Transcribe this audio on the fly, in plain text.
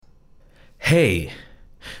Hej!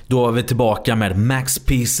 Då är vi tillbaka med Max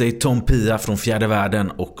PC, Tom Pia från Fjärde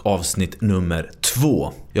Världen och avsnitt nummer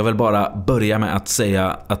 2. Jag vill bara börja med att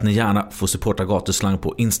säga att ni gärna får supporta Gatuslang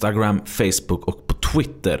på Instagram, Facebook och på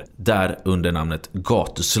Twitter, där under namnet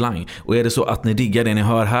Gatuslang. Och är det så att ni diggar det ni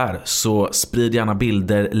hör här, så sprid gärna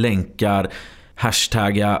bilder, länkar,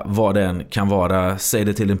 hashtagga vad det än kan vara. Säg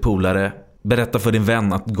det till din polare. Berätta för din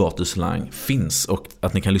vän att Gatuslang finns och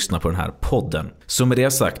att ni kan lyssna på den här podden. Så med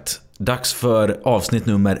det sagt, dags för avsnitt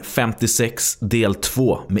nummer 56 del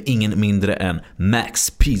 2 med ingen mindre än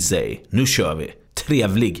Max PC. Nu kör vi.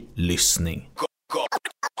 Trevlig lyssning.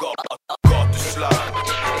 Gatuslang.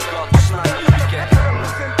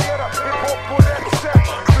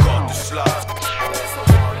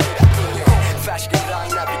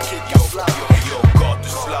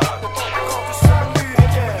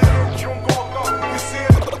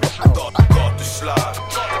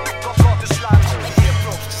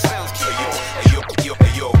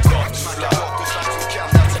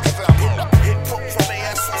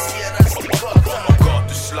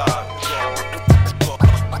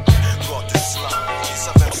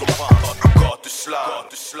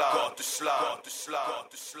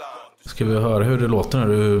 Ska vi höra hur det låter när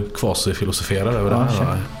du kvasi-filosoferar över det här?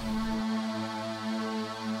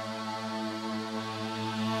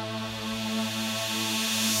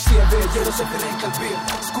 TV ger oss en förenklad bild.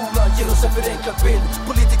 Skolan ger oss en förenklad bild.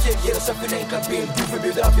 Politiker ger oss en förenklad bild. Du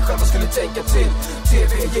förbjuder att vi själva skulle tänka till.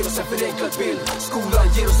 TV ger oss en förenklad bild. Skolan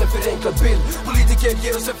ger oss en förenklad bild. Politiker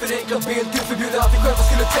ger oss en förenklad bild. Du förbjuder att vi själva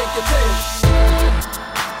skulle tänka till.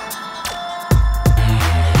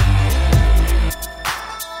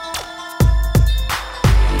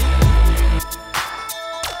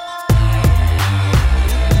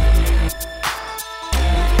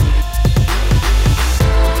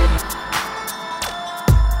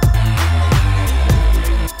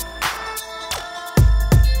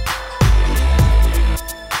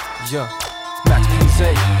 Ja, Max PC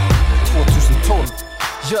 2012.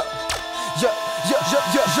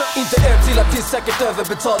 Inte en till att det är säkert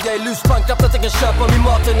överbetalt. Jag är luspanklapp att jag kan köpa min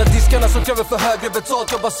mat. Den diskarna som kräver för högre betalt.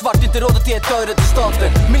 Jobbar svart, inte råd att ge ett öre till staten.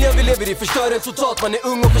 Miljön vi lever i förstör en totalt. Man är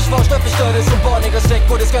ung och försvarsstör, förstör en som barn. Inga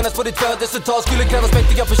sträckor, det skannas på ditt födelsetal. Skulle krävas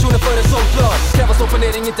mäktiga personer för en sån plan. Krävas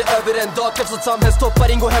opponering inte över en dag. Krävs att samhällstoppar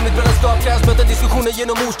ingår hemligt brödraskap. Krävs möta diskussioner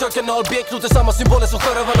genom ordstöd kanal. B-kloter samma symboler som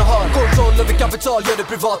sjörövarna har. Kontroll över kapital, gör det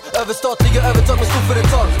privat. Överstatliga övertag med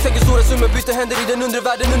storföretag. Tänker stora summor byter händer i den undre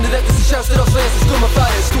världen. Underrättelsetjänster av Sveriges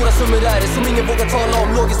skumaffärer. Stora summor är det som ingen vågar tala om.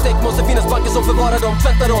 Logiskt tänk måste finnas banker som förvarar dem.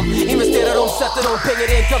 Tvättar dem, investerar dem, sätter dem. Pengar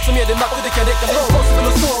är en kraft som ger dig makt och det kan räcka långt. En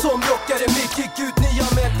och så som rockar en mick. Kick ut 9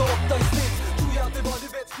 med 8 i snitt. Tror jag att det var du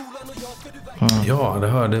vet skolan och jag ska du verkligen. Ja, det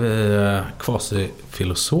hörde vi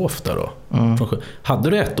kvasi-filosof där då. Hade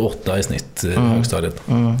du 1,8 i snitt i högstadiet?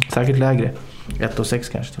 Säkert lägre.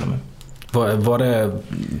 1,6 kanske till och med. Var det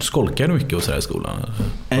skolkade du mycket hos här i skolan?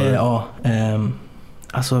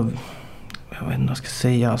 Alltså jag vet inte vad jag ska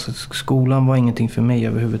säga. Alltså, skolan var ingenting för mig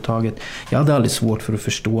överhuvudtaget. Jag hade aldrig svårt för att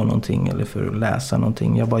förstå någonting eller för att läsa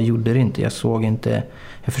någonting. Jag bara gjorde det inte.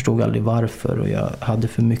 Jag förstod aldrig varför, och jag hade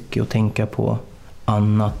för mycket att tänka på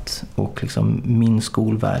annat, och liksom min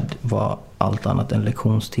skolvärld var allt annat än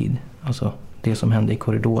lektionstid. Alltså det som hände i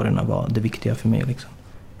korridorerna var det viktiga för mig liksom.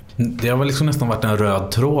 Det har väl liksom nästan varit en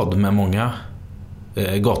röd tråd med många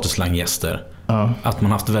gatuslanggäster. Att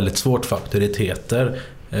man haft väldigt svårt för auktoriteter,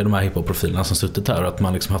 de här hiphop-profilerna som suttit här, och att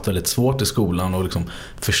man liksom haft väldigt svårt i skolan och liksom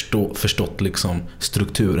förstått liksom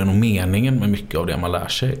strukturen och meningen med mycket av det man lär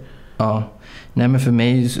sig. Ja, nej men för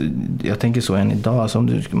mig, jag tänker så än idag, alltså om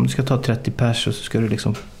du ska ta 30 pers och så ska du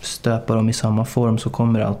liksom stöpa dem i samma form, så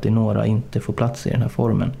kommer alltid några inte få plats i den här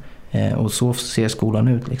formen. Och så ser skolan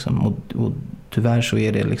ut liksom, och tyvärr så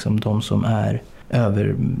är det liksom de som är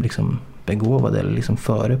över liksom begåvade eller liksom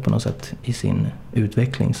före på något sätt i sin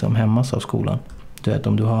utveckling som hämmas av skolan. Du vet,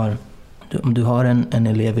 om du har en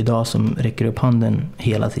elev idag som räcker upp handen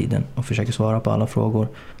hela tiden och försöker svara på alla frågor,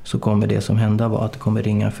 så kommer det som hända vara att det kommer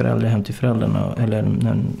ringa föräldrar hem till föräldrarna, eller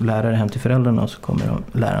en lärare hem till föräldrarna, och så kommer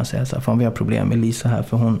läraren säga så här: fan, vi har problem med Lisa här,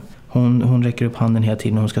 för hon räcker upp handen hela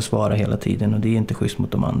tiden och hon ska svara hela tiden, och det är inte schysst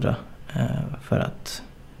mot de andra, för att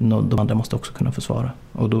de andra måste också kunna få svara.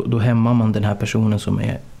 Och då hämmar man den här personen som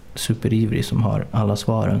är superivrig, som har alla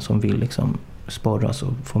svaren, som vill liksom sporras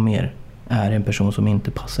och få mer, är en person som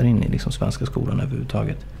inte passar in i liksom svenska skolan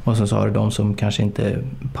överhuvudtaget. Och sen så har du de som kanske inte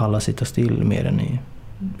pallar sitta still mer än i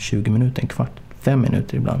 20 minuter, en kvart, 5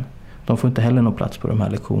 minuter ibland. De får inte heller någon plats på de här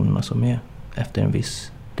lektionerna som är efter en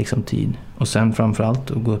viss liksom tid. Och sen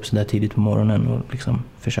framförallt att gå upp så där tidigt på morgonen och liksom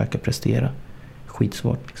försöka prestera.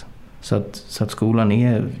 Skitsvårt liksom. Så att skolan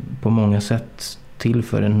är på många sätt till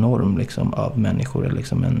för en norm liksom, av människor,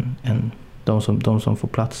 liksom de som får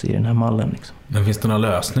plats i den här mallen. Liksom. Men finns det någon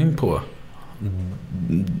lösning på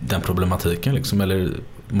den problematiken liksom, eller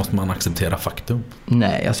måste man acceptera faktum?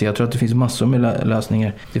 Nej, alltså jag tror att det finns massor med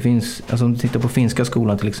lösningar. Det finns, alltså om du tittar på finska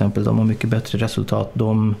skolan till exempel, de har mycket bättre resultat.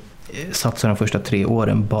 De satsar de första 3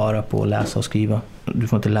 åren bara på att läsa och skriva. Du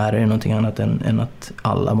får inte lära dig någonting annat än att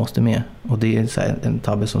alla måste med. Och det är så här, en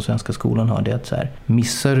tabbe som svenska skolan har, det är att så här,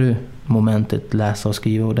 missar du momentet läsa och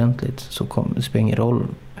skriva ordentligt så det spelar ingen roll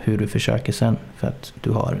hur du försöker sen, för att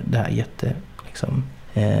du har det här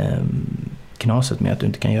knaset med att du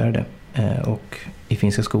inte kan göra det. Och i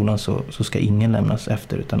finska skolan så ska ingen lämnas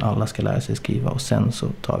efter, utan alla ska lära sig skriva och sen så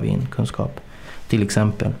tar vi in kunskap till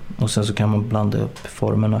exempel. Och sen så kan man blanda upp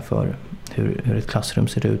formerna för hur ett klassrum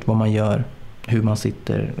ser ut, vad man gör, hur man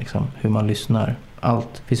sitter, liksom, hur man lyssnar.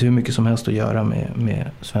 Allt. Det finns hur mycket som helst att göra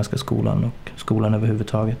med svenska skolan och skolan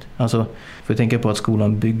överhuvudtaget. Alltså, för jag tänker på att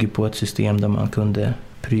skolan bygger på ett system där man kunde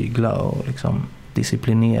prygla och liksom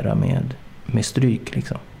disciplinera med stryk.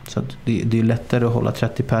 Liksom. Så att det är lättare att hålla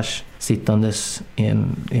 30 pers sittandes i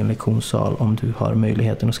en lektionssal om du har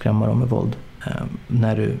möjligheten att skrämma dem med våld.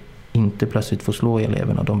 När du inte plötsligt får slå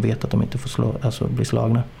eleverna och de vet att de inte får bli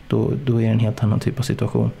slagna, då är det en helt annan typ av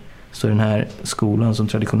situation. Så den här skolan som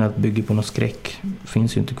traditionellt bygger på någon skräck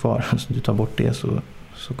finns ju inte kvar. Så du tar bort det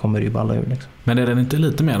så kommer det ju balla ur. Liksom. Men är den inte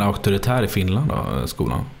lite mer auktoritär i Finland då,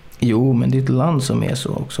 skolan? Jo, men det är ett land som är så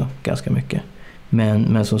också, ganska mycket.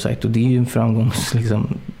 Men som sagt, och det är ju en framgångs liksom,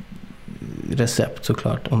 recept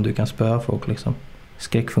såklart, om du kan spöa folk. Liksom.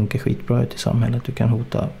 Skräck funkar skitbra ut i samhället. Du kan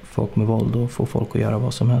hota folk med våld och få folk att göra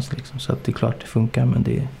vad som helst. Liksom. Så att det är klart det funkar, men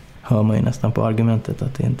det hör man ju nästan på argumentet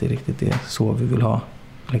att det inte riktigt är så vi vill ha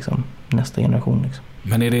liksom, nästa generation. Liksom.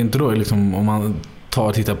 Men är det inte då, liksom, om man tar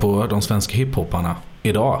och tittar på de svenska hiphopparna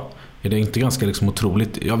idag, är det inte ganska liksom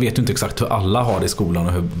otroligt? Jag vet ju inte exakt hur alla har det i skolan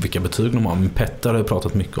och vilka betyg de har, men Petter har ju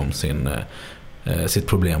pratat mycket om sitt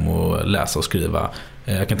problem att läsa och skriva.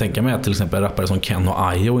 Jag kan tänka mig att till exempel rappare som Ken och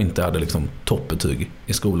Ayo inte hade liksom toppbetyg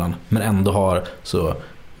i skolan, men ändå har så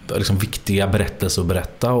liksom viktiga berättelser att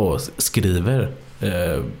berätta och skriver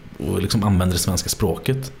och liksom använder det svenska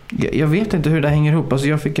språket. Jag vet inte hur det hänger ihop. Alltså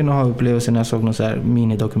jag fick en upplevelse när jag såg någon så här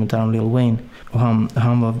minidokumentär om Lil Wayne, och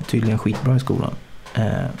han var tydligen skitbra i skolan.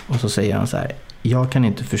 Och så säger han så här: jag kan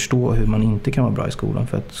inte förstå hur man inte kan vara bra i skolan,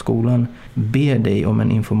 för att skolan ber dig om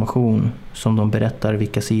en information som de berättar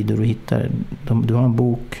vilka sidor du hittar. Du har en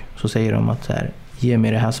bok, så säger de att så här, ge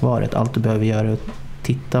mig det här svaret. Allt du behöver göra är att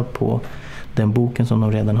titta på den boken som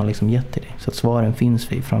de redan har liksom gett till dig. Så att svaren finns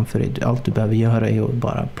framför dig. Allt du behöver göra är att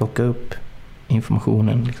bara plocka upp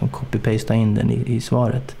informationen, liksom copy-pasta in den i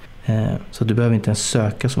svaret. Så du behöver inte ens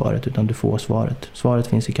söka svaret, utan du får svaret. Svaret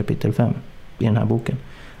finns i kapitel 5 i den här boken.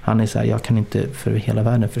 Han är så här: jag kan inte för hela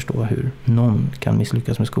världen förstå hur någon kan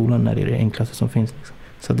misslyckas med skolan när det är det enklaste som finns. Liksom.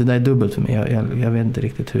 Så det där är dubbelt för mig. Jag vet inte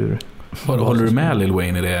riktigt hur... Håller du med Lil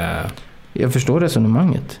Wayne i det? Jag förstår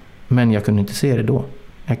resonemanget, men jag kunde inte se det då.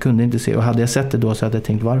 Jag kunde inte se, och hade jag sett det då så hade jag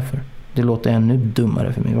tänkt varför. Det låter ännu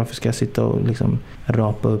dummare för mig. Varför ska jag sitta och liksom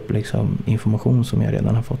rapa upp liksom information som jag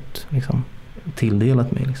redan har fått liksom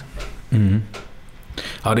tilldelat mig liksom. Mm.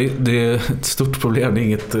 Ja, det är ett stort problem. Det är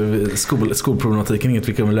inget skolproblematiken, inget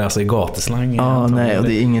vi kommer lösa i gatuslang. Ja, nej, och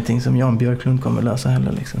det är ingenting som Jan Björklund kommer lösa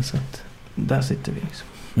heller liksom, så att där sitter vi liksom.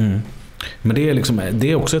 Mm. Men det är liksom, det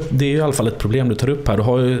är i alla fall ett problem du tar upp här. Du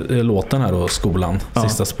har ju låten här då, Skolan,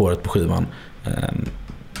 sista spåret på skivan,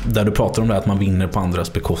 där du pratar om det att man vinner på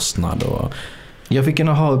andras bekostnad. Och... Jag fick en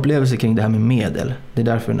aha-upplevelse kring det här med medel. Det är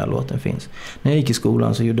därför den här låten finns. När jag gick i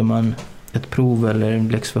skolan så gjorde man ett prov eller en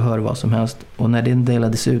läxförhör, vad som helst. Och när det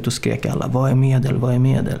delades ut och skrek alla: vad är medel, vad är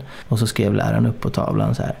medel? Och så skrev läraren upp på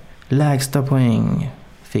tavlan så här: lägsta poäng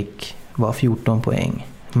var 14 poäng.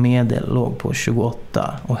 Medel låg på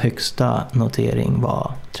 28 och högsta notering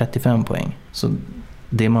var 35 poäng. Så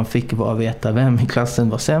det man fick var att veta vem i klassen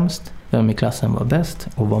var sämst, vem i klassen var bäst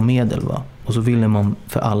och vad medel var. Och så ville man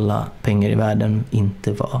för alla pengar i världen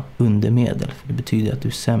inte vara under medel. För det betyder att du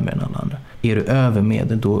är sämre än alla andra. Är du över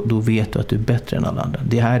medel, då vet du att du är bättre än alla andra.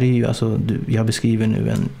 Det här är ju alltså, jag beskriver nu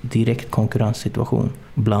en direkt konkurrenssituation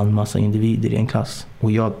bland massa individer i en klass.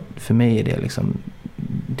 Och för mig är det liksom,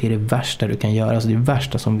 det är det värsta du kan göra. Alltså det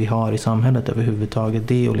värsta som vi har i samhället överhuvudtaget,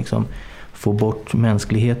 det är att liksom få bort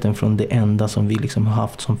mänskligheten från det enda som vi liksom har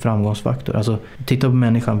haft som framgångsfaktor. Alltså, titta på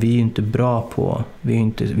människan, vi är ju inte bra på, vi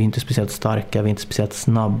är inte speciellt starka, vi är inte speciellt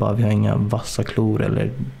snabba, vi har inga vassa klor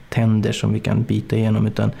eller tänder som vi kan bita igenom,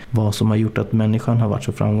 utan vad som har gjort att människan har varit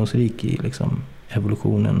så framgångsrik i liksom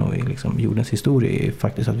evolutionen och i liksom jordens historia är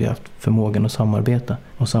faktiskt att vi har haft förmågan att samarbeta.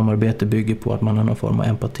 Och samarbete bygger på att man har någon form av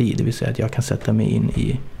empati, det vill säga att jag kan sätta mig in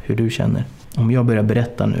i hur du känner. Om jag börjar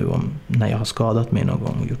berätta nu om när jag har skadat mig någon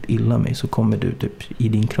gång och gjort illa mig, så kommer du typ i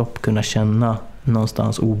din kropp kunna känna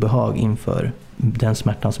någonstans obehag inför den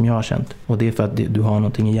smärtan som jag har känt. Och det är för att du har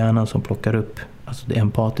någonting i hjärnan som plockar upp alltså det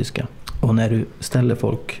empatiska. Och när du ställer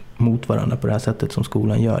folk mot varandra på det här sättet som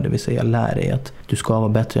skolan gör, det vill säga lär dig att du ska vara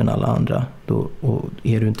bättre än alla andra, och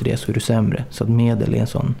är du inte det så är du sämre. Så att medel är en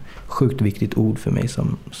sån sjukt viktigt ord för mig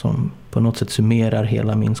som på något sätt summerar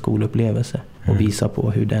hela min skolupplevelse och visar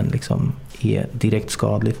på hur den liksom är direkt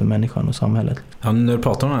skadlig för människan och samhället. Ja, när du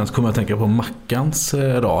pratar om det så kommer jag att tänka på Mackans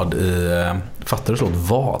rad i Fattar du så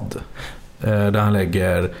vad? Där han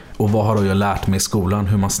lägger, och vad har jag lärt mig i skolan?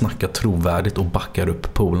 Hur man snackar trovärdigt och backar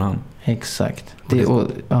upp polan. Exakt.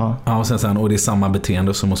 Och sen, och det är samma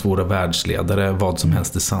beteende som hos våra världsledare. Vad som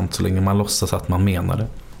helst är sant så länge man låtsas att man menar det.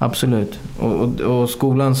 Absolut. Och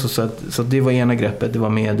skolan, så det var ena greppet, det var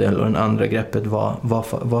medel, och den andra greppet var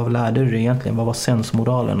vad lärde du egentligen? Vad var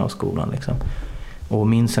sensmoralen av skolan liksom? Och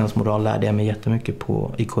min sensmoral lärde jag mig jättemycket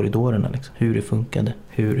på i korridorerna liksom. Hur det funkade,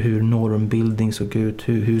 hur normbildning såg ut,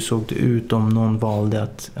 hur såg det ut om någon valde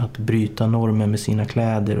att bryta normen med sina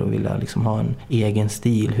kläder och ville liksom ha en egen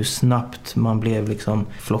stil, hur snabbt man blev liksom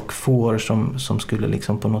flockfår som skulle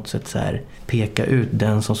liksom på något sätt så här peka ut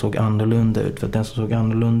den som såg annorlunda ut, för att den som såg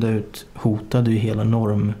annorlunda ut hotade ju hela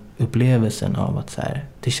normupplevelsen av att så här,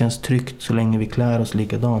 det känns tryggt så länge vi klär oss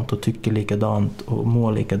likadant och tycker likadant och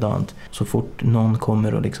mår likadant. Så fort någon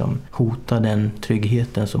kommer och liksom hota den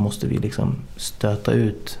tryggheten så måste vi liksom stöta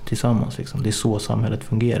ut tillsammans liksom. Det är så samhället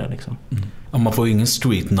fungerar liksom. Ja, man får ju ingen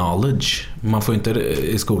street knowledge. Man får inte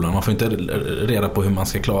i skolan, man får inte reda på hur man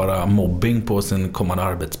ska klara mobbing på sin kommande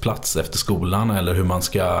arbetsplats efter skolan, eller hur man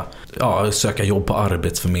ska söka jobb på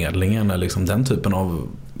arbetsförmedlingen, eller liksom den typen av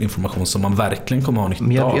information som man verkligen kommer ha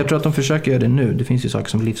nytta av. Jag tror att de försöker göra det nu. Det finns ju saker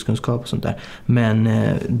som livskunskap och sånt där. Men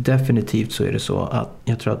definitivt så är det så att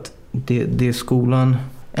jag tror att det är skolan,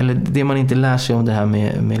 eller det man inte lär sig om det här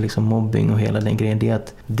med liksom mobbing och hela den grejen, det är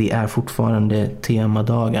att det är fortfarande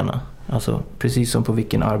temadagarna. Alltså precis som på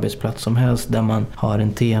vilken arbetsplats som helst där man har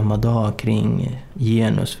en temadag kring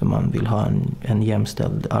genus för man vill ha en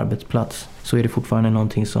jämställd arbetsplats, så är det fortfarande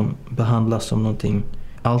någonting som behandlas som någonting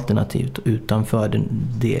alternativt utanför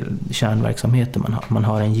det kärnverksamheten man har. Man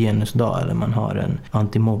har en genusdag, eller man har en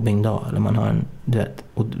antimobbingdag, eller man har en,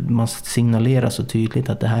 och man signalerar så tydligt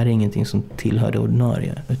att det här är ingenting som tillhör det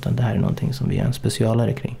ordinarie, utan det här är någonting som vi är en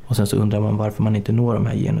specialare kring. Och sen så undrar man varför man inte når de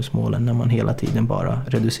här genusmålen när man hela tiden bara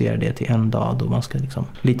reducerar det till en dag då man ska liksom,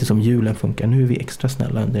 lite som julen funkar, nu är vi extra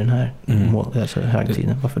snälla under den här alltså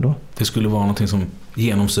högtiden. Varför då? Det skulle vara någonting som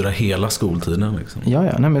genomsyrar hela skoltiden liksom. Ja,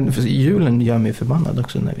 nej, men för julen gör mig förbannad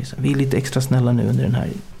också när vi är lite extra snälla nu under den här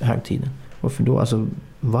högtiden. Varför då? Alltså,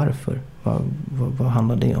 varför? Vad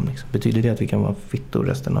handlar det om liksom? Betyder det att vi kan vara fittor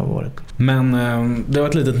resten av året? Men det var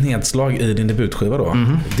ett litet nedslag i din debutskiva då,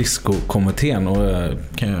 Disco-kommittén, och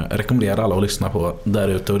kan jag rekommendera alla att lyssna på där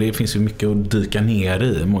ute. Och det finns ju mycket att dyka ner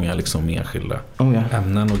i, många liksom enskilda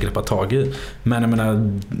ämnen och greppa tag i. Men jag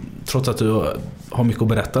menar, trots att du har mycket att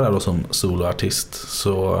berätta där då som soloartist,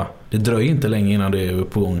 så det dröjer inte länge innan du är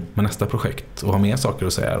på gång med nästa projekt och har mer saker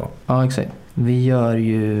att säga då. Ja, exakt. Vi gör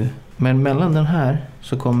ju, men mellan den här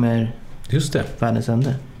så kommer just det, Världens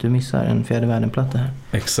ände. Du missar en fjärde världen-platta här.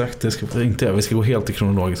 Exakt, det ska inte jag. Vi ska gå helt i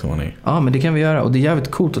kronologisk ordning. Ja, men det kan vi göra. Och det är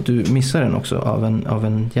jävligt coolt att du missar den också av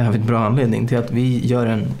en jävligt bra anledning till att vi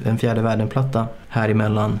gör en fjärde världen-platta här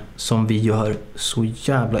emellan som vi gör så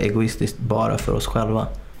jävla egoistiskt bara för oss själva.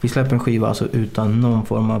 Vi släpper en skiva alltså utan någon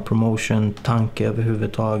form av promotion, tanke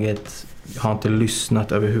överhuvudtaget. Jag har inte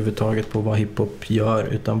lyssnat överhuvudtaget på vad hiphop gör,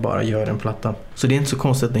 utan bara gör en platta. Så det är inte så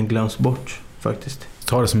konstigt att den glöms bort faktiskt.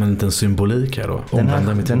 Ta det som en liten symbolik här då.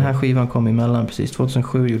 Den här skivan kom emellan precis.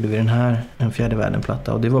 2007 gjorde vi den här, en fjärde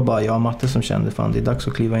världen-platta. Och det var bara jag och Matte som kände, fan det är dags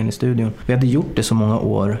att kliva in i studion. Vi hade gjort det så många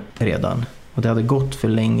år redan. Och det hade gått för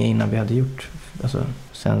länge innan vi hade gjort, alltså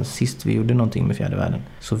sen sist vi gjorde någonting med fjärde världen.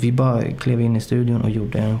 Så vi bara klev in i studion och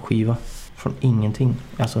gjorde en skiva från ingenting.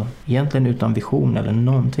 Alltså egentligen utan vision eller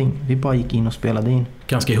någonting. Vi bara gick in och spelade in.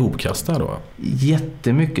 Ganska ihopkastad då?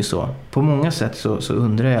 Jättemycket så. På många sätt så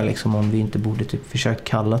undrar jag liksom om vi inte borde typ försökt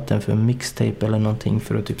kalla den för mixtape eller någonting,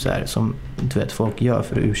 för att typ så här, som du vet folk gör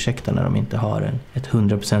för att ursäkta när de inte har ett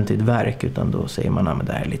 100% verk, utan då säger man att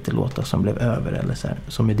det här är lite låtar som blev över, eller så här,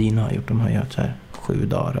 som Medina har gjort. De har gjort så här 7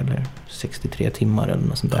 dagar eller 63 timmar eller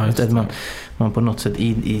något sånt där. Ja, man på något sätt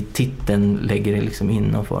i titeln lägger det liksom in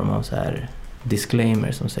någon form av så här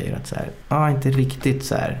disclaimer som säger att så här, inte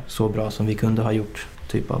riktigt så bra som vi kunde ha gjort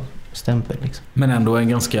typ av stämpel liksom. Men ändå en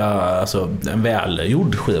ganska en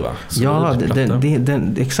välgjord skiva. Ja,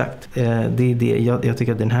 exakt. Det är det. Jag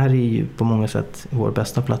tycker att den här är ju på många sätt vår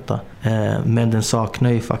bästa platta. Men den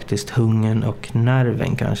saknar ju faktiskt hungern och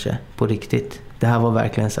nerven kanske på riktigt. Det här var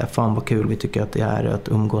verkligen så här, fan vad kul vi tycker att det är att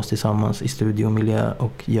umgås tillsammans i studiomiljö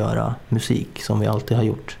och göra musik som vi alltid har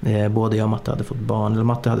gjort. Både jag och Matte hade fått barn, eller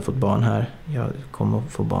Matte hade fått barn här. Jag kommer att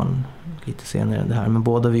få barn lite senare än det här. Men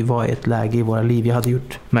båda vi var i ett läge i våra liv. Jag hade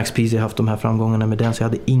gjort Max Peasy, haft de här framgångarna med den, så jag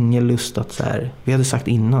hade ingen lust att så här, vi hade sagt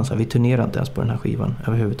innan så här, vi turnerar inte ens på den här skivan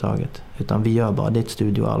överhuvudtaget. Utan vi gör bara, det är ett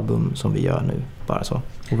studioalbum som vi gör nu. Bara så.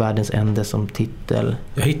 Och Världens ände som titel.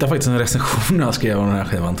 Jag hittade faktiskt en recension när jag skrev om den här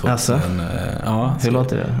skivan. Alltså? Hur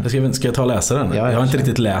låter det? Ska jag ta och läsa den? Ja, jag har inte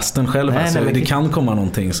riktigt läst den själv. Nej, det kan komma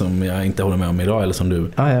någonting som jag inte håller med om idag eller som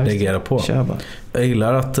du reagerar på. Kör bara. Jag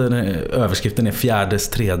gillar att överskriften är 4:s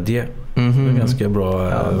 3. Det är ganska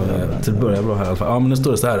bra. Det börjar bra här i alla fall. Ja, men det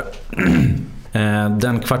står det så här.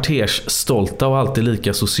 Den kvartersstolta och alltid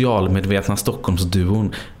lika socialmedvetna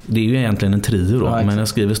Stockholmsduon, det är ju egentligen en trio då, men jag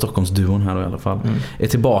skriver Stockholmsduon här då i alla fall, är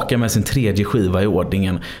tillbaka med sin 3:e skiva i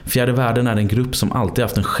ordningen. Fjärde världen är en grupp som alltid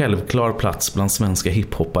haft en självklar plats bland svenska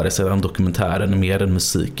hiphoppare sedan dokumentären mer än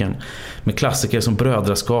musiken. Med klassiker som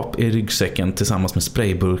Brödraskap i ryggsäcken tillsammans med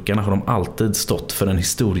sprayburkarna har de alltid stått för en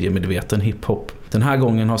historiemedveten hiphop. Den här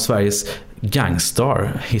gången har Sveriges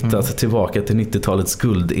Gangstar hittat tillbaka till 90-talets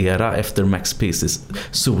guldera efter Max Peasys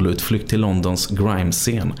soloutflykt till Londons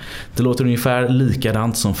grime-scen. Det låter ungefär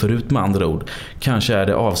likadant som förut med andra ord. Kanske är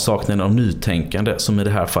det avsaknaden av nytänkande som i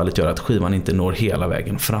det här fallet gör att skivan inte når hela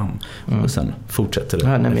vägen fram. Och sen fortsätter det.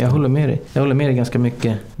 Nej, men jag håller med dig. Jag håller med dig ganska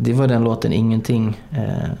mycket. Det var den låten Ingenting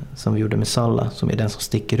som vi gjorde med Salla, som är den som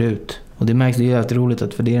sticker ut. Och det märks, det är jävligt roligt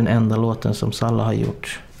att för det är den enda låten som Salla har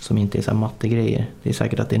gjort som inte är så här mattegrejer. Det är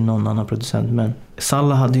säkert att det är någon annan producent, men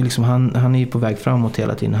Salla hade ju liksom, han är ju på väg framåt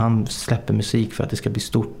hela tiden. Han släpper musik för att det ska bli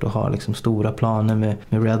stort och har liksom stora planer med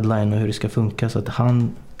Redline och hur det ska funka, så att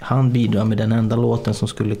han bidrar med den enda låten som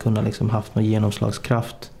skulle kunna liksom haft någon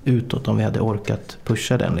genomslagskraft utåt om vi hade orkat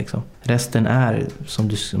pusha den liksom. Resten är,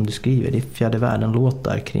 som du skriver, det är fjärde världen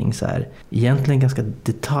låtar kring så här, egentligen ganska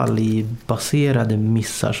detaljbaserade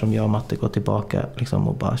missar som jag och Matte går tillbaka liksom,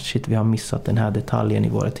 och bara shit, vi har missat den här detaljen i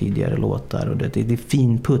våra tidigare låtar, och det är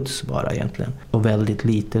fin puts bara egentligen, och väldigt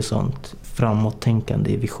lite sånt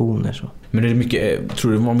framåttänkande i visioner så. Men är det mycket,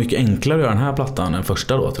 tror du det var mycket enklare att göra den här plattan än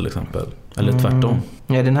första då till exempel? Eller tvärtom?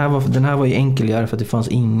 Ja, den här var ju enkelare för att det fanns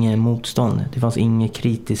ingen motstånd. Det fanns inga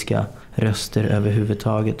kritiska röster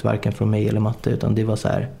överhuvudtaget, varken från mig eller Matte, utan det var så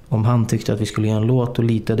här, om han tyckte att vi skulle göra en låt, och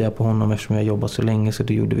litade jag på honom eftersom jag jobbat så länge, så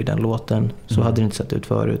då gjorde vi den låten. Så hade det inte sett ut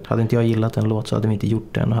förut. Hade inte jag gillat en låt så hade vi inte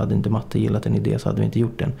gjort den, och hade inte Matte gillat en idé så hade vi inte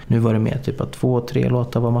gjort den. Nu var det mer typ att 2-3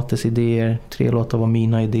 låtar var Mattes idéer, 3 låtar var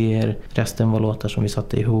mina idéer, resten var låtar som vi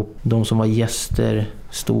satte ihop. De som var gäster,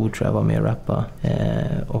 Stor tror jag var med att rappa,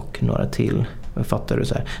 och några till. Fattar du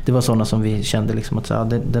så här? Det var sådana som vi kände liksom att så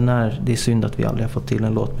här, det är synd att vi aldrig har fått till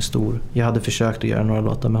en låt med Stor. Jag hade försökt att göra några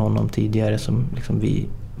låtar med honom tidigare som liksom vi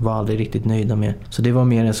var aldrig riktigt nöjda med. Så det var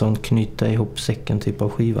mer en sån knyta ihop säcken typ av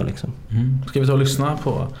skiva liksom. Ska vi ta och lyssna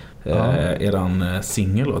på eran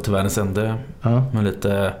singel då, till Världens ände, med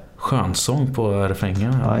lite skönsång på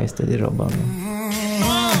refrängen? Ja, just det är Robban.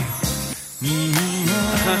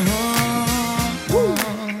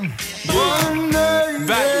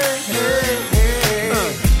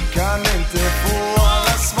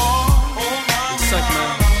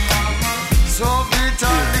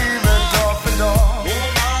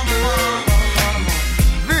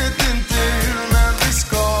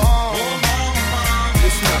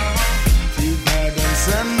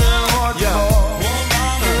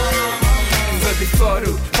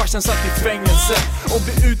 Farsan satt i fängelse och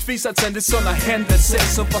blev utvisad sen det såna händelser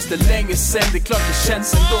som fast det länge sen, det är klart det känns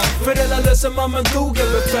ändå. Föräldralösa mamman dog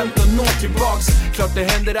över 15 år tillbaks. Klart det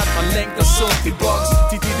händer att man längtar så tillbaks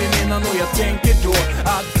till tiden innan, och jag tänker då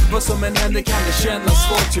att vad som än händer kan det kännas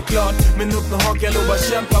svårt såklart. Men upp med hakan och bara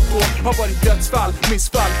kämpa på. Har varit dödsfall,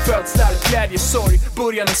 missfall, födslar, glädje, sorg,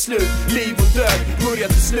 början och slut, liv och död, börjar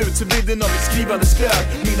till slut så blir det något skrivande skröd.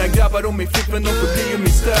 Mina grabbar och min flickvän, de förblir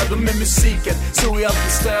min stöd, och med musiken så är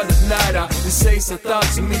alltid stödet nära. Det sägs att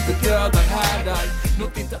allt som inte dödar härdar,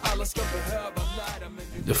 något inte alla ska behöva lära.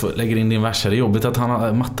 Du lägger in din vers här. Det är jobbigt att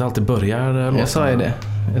Matte alltid börjar låta. Jag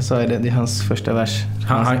sa ju det. Det är hans första vers.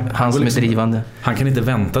 Han som är drivande. Han kan inte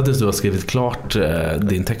vänta tills du har skrivit klart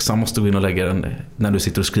din text. Han måste gå in och lägga den när du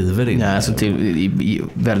sitter och skriver in. Nej, alltså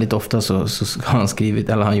väldigt ofta så har han skrivit,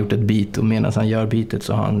 eller han gjort ett beat, och medan han gör beatet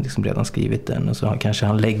så har han liksom redan skrivit den, och så kanske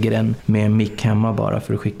han lägger den med en mic hemma bara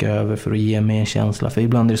för att skicka över, för att ge mig en känsla. För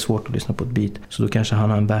ibland är det svårt att lyssna på ett beat. Så då kanske han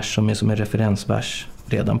har en vers som är som en referensvers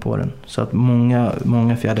redan på den. Så att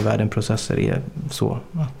många fjärde världen-processer är så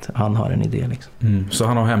att han har en idé liksom. Så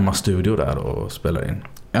han har hemmastudio där och spelar in?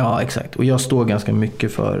 Ja, exakt. Och jag står ganska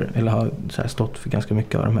mycket eller har så här stått för ganska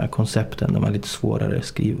mycket av de här koncepten. De är lite svårare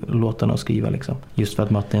låtarna att skriva liksom. Just för att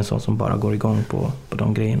Matte är en sån som bara går igång på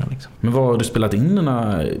de grejerna liksom. Men vad har du spelat in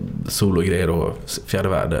dina sologrejer och fjärde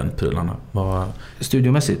världen-prylarna?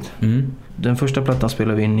 Studiomässigt? Den första plattan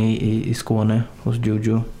spelar vi in i Skåne hos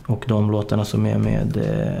Juju. Och de låtarna som är med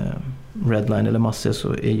Redline eller Masse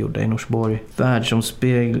så är gjorda i Norsborg.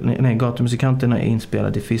 Gatumusikanterna är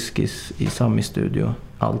inspelade i Fiskis i Sammy studio.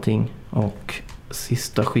 Allting. Och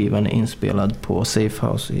sista skivan är inspelad på Safe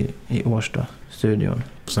House i Årsta studion.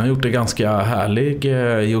 Så han har gjort en ganska härlig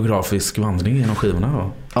geografisk vandring genom skivorna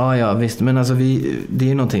då? Ja, visst. Men alltså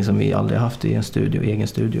det är någonting som vi aldrig haft i en egen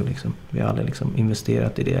studio liksom. Vi har aldrig liksom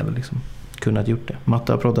investerat i det eller liksom kunnat gjort det.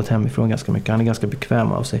 Matte har pratat hemifrån ganska mycket. Han är ganska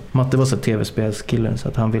bekväm av sig. Matte var så tv-spelskillen så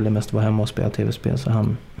att han ville mest vara hemma och spela tv-spel.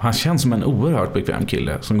 Så han känns som en oerhört bekväm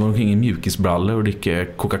kille som går omkring i mjukisbrallor och dricker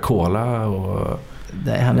Coca-Cola och...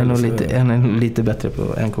 Nej, han är nog lite bättre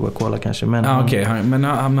på än Coca-Cola kanske. Men men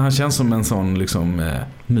han känns som en sån liksom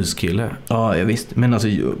myskille. Ja, visst. Men alltså,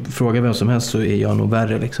 fråga vem som helst så är jag nog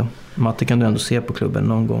värre liksom. Matte kan du ändå se på klubben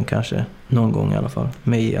någon gång kanske. Någon gång i alla fall.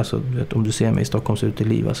 Mig, alltså, du vet, om du ser mig i Stockholms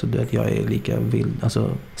uteliv, alltså, du vet, jag är lika vild, alltså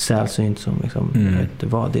sällsynt som liksom,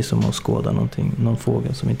 det är som att skåda någon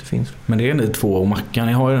fågel som inte finns. Men det är ni två och Mackan,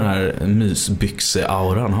 ni har ju den här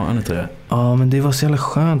mysbyxe-auran, har ni inte det? Ja, men det var så jävla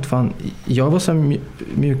skönt. Fan. Jag var så här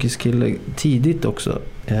mjukiskille tidigt också.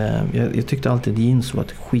 Jag tyckte alltid att jeans var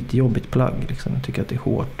ett skitjobbigt plagg. Liksom. Jag tycker att det är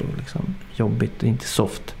hårt och liksom, jobbigt och inte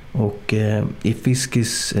soft. Och i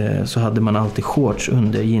Fiskis så hade man alltid shorts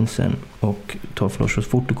under jeansen. Och så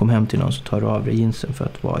fort du kom hem till någon så tar du av dig jeansen för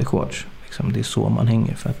att vara i shorts. Liksom, det är så man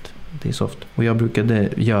hänger för att det är soft. Och jag brukade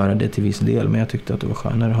göra det till viss del, men jag tyckte att det var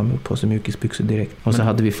skönare att ha på sig mjukisbyxor direkt. Och så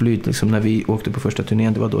hade vi flyt liksom, när vi åkte på första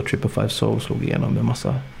turnén, det var då Triple Five Soul slog igenom med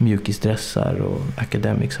massa mjukisdressar och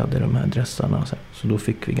Academics hade de här dressarna. Så då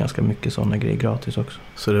fick vi ganska mycket sådana grejer gratis också.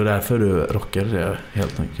 Så det är därför du rockade det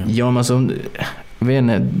helt enkelt? Ja, men alltså,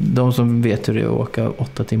 de som vet hur det är att åka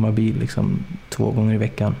 8 timmar bil liksom 2 gånger i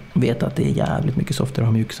veckan vet att det är jävligt mycket softare att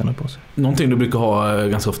ha mjukisarna på sig. Någonting du brukar ha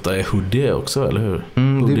ganska ofta är hoodie också, eller hur?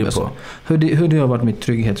 Hoodie har varit mitt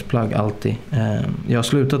trygghetsplagg alltid. Jag har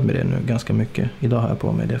slutat med det nu ganska mycket. Idag har jag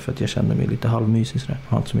på mig det för att jag känner mig lite halvmysig sådär.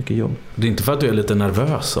 Jag har inte så mycket jobb. Det är inte för att du är lite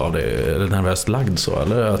nervös av det, eller nervöst lagd så,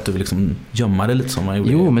 eller att du liksom gömmer det lite som man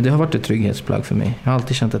gjorde? Jo, men det har varit ett trygghetsplagg för mig. Jag har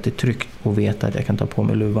alltid känt att det är tryggt att veta att jag kan ta på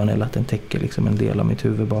mig luvan eller att den täcker liksom en del av mitt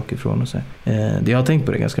huvud bakifrån och så. Jag har tänkt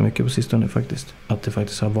på det ganska mycket på sistone faktiskt. Att det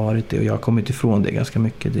faktiskt har varit det, och jag har kommit ifrån det ganska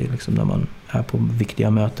mycket. Det är liksom när man är på viktiga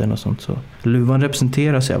möten och sånt, så luvan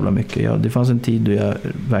representerar så jävla mycket. Det fanns en tid då jag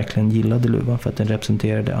verkligen gillade luvan för att den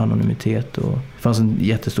representerade anonymitet, och det fanns en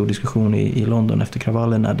jättestor diskussion i London efter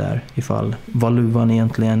kravallerna där ifall vad luvan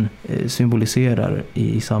egentligen symboliserar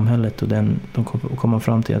i samhället, och de kom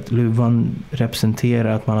fram till att luvan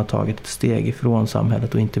representerar att man har tagit ett steg ifrån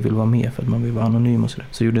samhället och inte vill vara med för att man vill vara anonym och sådär.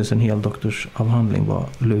 Så gjordes en hel doktorsavhandling vad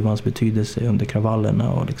luvans betydelse under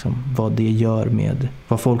kravallerna och liksom vad det gör med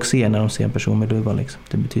vad folk ser när de ser en person med luva liksom.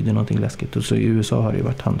 Det betyder någonting läskigt. Och så i USA har det ju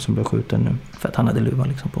varit han som blev skjuten nu för att han hade luva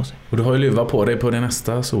liksom på sig. Och du har ju luva på dig på din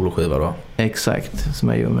nästa soloskiva då? Exakt, som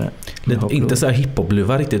jag gör med inte så här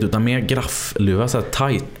hiphop-luva riktigt, utan mer graff-luva, så här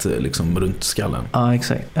tight liksom runt skallen. Ja,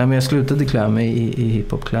 exakt. Ja, men jag slutade klä mig i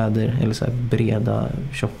hiphop-kläder, eller så här breda,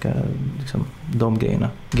 tjocka, liksom de grejerna.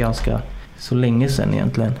 Ganska så länge sedan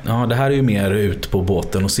egentligen. Ja, det här är ju mer ut på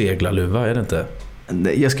båten och segla luva, är det inte?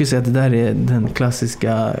 Jag skulle säga att det där är den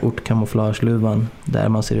klassiska ortkamouflageluvan där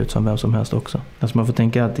man ser ut som vem som helst också. Alltså man får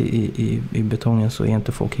tänka att i betongen så är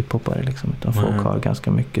inte folk hiphoppare liksom, utan folk har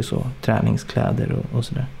ganska mycket så träningskläder och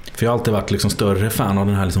sådär. För jag har alltid varit liksom större fan av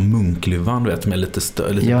den här liksom munkluvan, du vet, med lite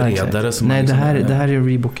bredare. Som nej, liksom det här är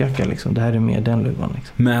Reebok-jacka liksom. Det här är mer den luvan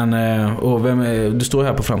liksom. Men, och du står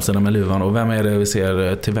här på framsidan med luvan, och vem är det vi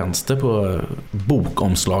ser till vänster på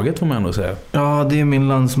bokomslaget, får man ändå säga? Ja, det är min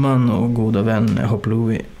landsman och goda vän Hop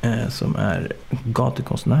Louie, som är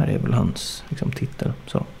gatukonstnär, är väl hans liksom, titel.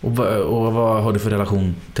 Så. Och vad har du för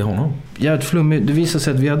relation till honom? Det visade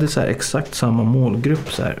sig att vi hade så här exakt samma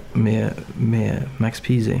målgrupp så här, med Max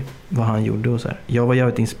Peasy, vad han gjorde och så här. Jag var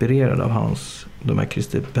jävligt inspirerad av de här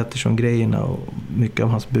Christer Pettersson-grejerna och mycket av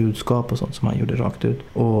hans budskap och sånt som han gjorde rakt ut.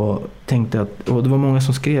 Och tänkte att, och det var många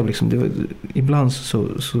som skrev liksom, ibland så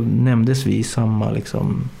nämndes vi i samma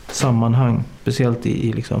liksom, sammanhang, speciellt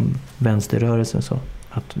i liksom vänsterrörelsen så.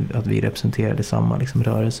 att vi representerade samma liksom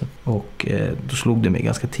rörelse. Och då slog det mig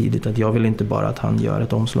ganska tidigt att jag vill inte bara att han gör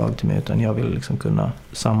ett omslag till mig, utan jag vill liksom kunna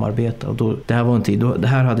samarbeta. Och då, det här var en tid, det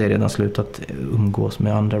här hade jag redan slutat umgås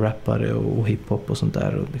med andra rappare och hiphop och sånt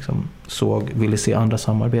där, och liksom ville se andra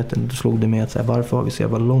samarbeten. Då slog det mig att varför har vi så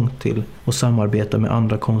jävla långt till att samarbeta med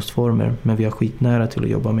andra konstformer, men vi har skitnära till att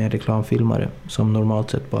jobba med reklamfilmare som normalt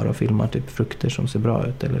sett bara filmar typ frukter som ser bra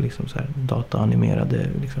ut, eller liksom så här dataanimerade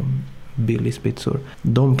liksom billigspitsor.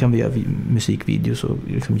 De kan vi göra musikvideos och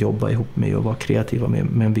liksom jobba ihop med och vara kreativa med,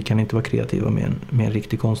 men vi kan inte vara kreativa med en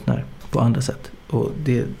riktig konstnär på andra sätt. Och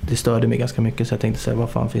det störde mig ganska mycket, så jag tänkte säga vad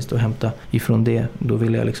fan finns det att hämta ifrån det. Då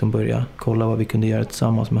ville jag liksom börja kolla vad vi kunde göra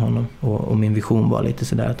tillsammans med honom. Och min vision var lite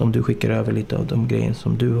sådär att om du skickar över lite av de grejer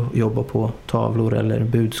som du jobbar på, tavlor eller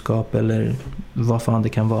budskap eller vad fan det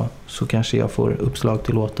kan vara, så kanske jag får uppslag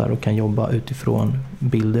till låtar och kan jobba utifrån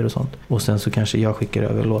bilder och sånt. Och sen så kanske jag skickar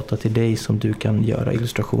över låtar till dig som du kan göra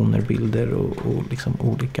illustrationer, bilder och liksom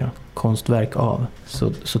olika konstverk av.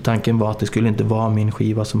 Så tanken var att det skulle inte vara min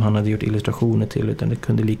skiva som han hade gjort illustrationer till, utan det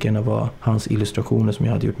kunde lika gärna vara hans illustrationer som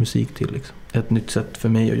jag hade gjort musik till. Liksom. Ett nytt sätt för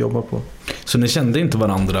mig att jobba på. Så ni kände inte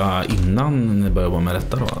varandra innan ni började vara med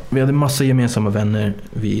detta då? Vi hade massa gemensamma vänner.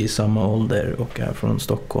 Vi är i samma ålder och är från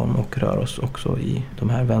Stockholm och rör oss också i de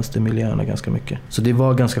här vänstermiljöerna ganska mycket. Så det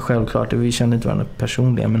var ganska självklart. Vi kände inte varandra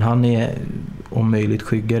personligen, men han är om möjligt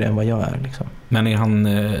skyggare än vad jag är. Liksom. Men är han,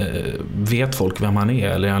 vet folk vem han är?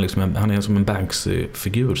 Eller är han, liksom han är som en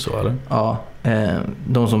Banksy-figur så, eller? Ja,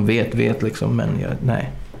 de som vet liksom, men nej.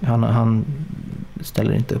 Han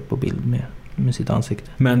ställer inte upp på bild med sitt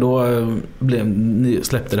ansikte. Men då ni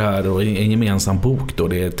släppte det här då, i en gemensam bok då.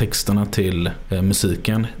 Det är texterna till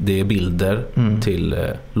musiken, det är bilder till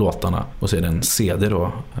låtarna, och så är det en CD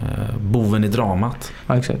då, Boven i dramat.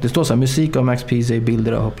 Ja, exakt. Det står så här: musik av Max Peasy,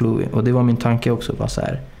 bilder av Hop Louie. Och det var min tanke också, var så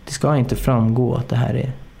här: det ska inte framgå att det här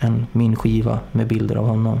är min skiva med bilder av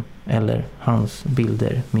honom eller hans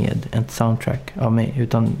bilder med ett soundtrack av mig,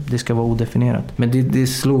 utan det ska vara odefinierat. Men det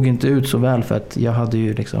slog inte ut så väl, för att jag hade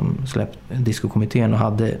ju liksom släppt Discokommittén och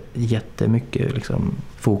hade jättemycket liksom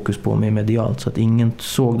fokus på mig medialt, så att ingen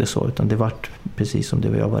såg det så, utan det var precis som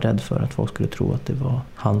det jag var rädd för, att folk skulle tro att det var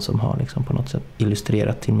han som har liksom på något sätt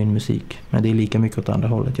illustrerat till min musik. Men det är lika mycket åt andra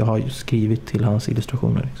hållet. Jag har ju skrivit till hans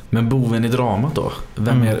illustrationer. Liksom. Men boven i dramat då?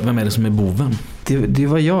 Vem är det som är boven? Det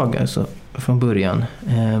var jag alltså från början.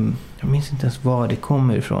 Jag minns inte ens var det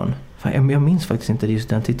kommer ifrån. Jag minns faktiskt inte just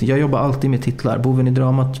den titeln. Jag jobbar alltid med titlar. Boven i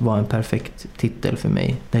dramat var en perfekt titel för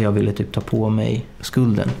mig, där jag ville typ ta på mig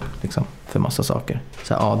skulden liksom, för massa saker.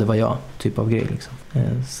 Så det var jag, typ av grej liksom.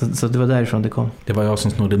 Så det var därifrån det kom. Det var jag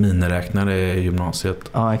som snodde miniräknare i gymnasiet.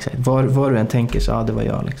 Ja, exakt. Var du än tänker så det var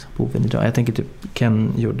jag liksom. Boven i dramat. Jag tänker typ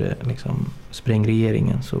Ken gjorde liksom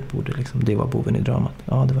Sprängregeringen, så borde liksom det var boven i dramat.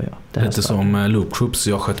 Ja, det var jag. Lite som Loop Troops,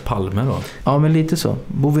 jag sköt Palme då. Ja, men lite så.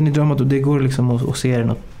 Boven i dramat, och det går liksom att se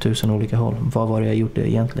den åt 1000 olika håll. Vad var det jag gjorde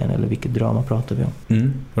egentligen, eller vilket drama pratar vi om?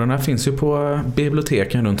 Och den här finns ju på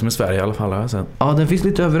biblioteken runt om i Sverige i alla fall. Alltså. Ja, den finns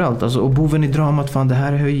lite överallt. Alltså, och boven i dramat, fan, det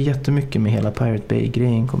här har ju jättemycket med hela Pirate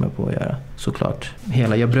Bay-grejen kommer på att göra. Såklart.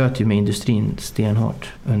 Jag bröt ju med industrin stenhårt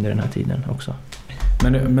under den här tiden också.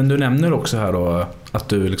 Men du nämner också här då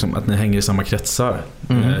att att ni hänger i samma kretsar.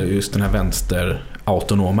 Just den här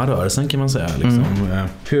vänster-autonoma rörelsen kan man säga. Liksom.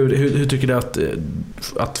 Hur tycker du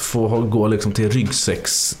att få gå liksom till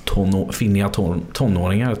finniga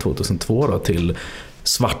tonåringar 2002 då, till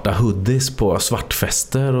svarta hoodies på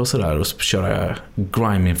svartfester och sådär, och köra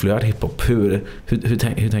grime-influerad hiphop. Hur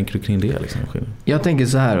tänker du kring det? Liksom? Jag tänker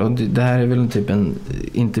så här, och det här är väl typ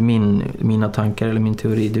inte mina tankar eller min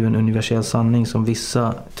teori, det är en universell sanning som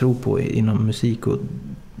vissa tror på inom musik, och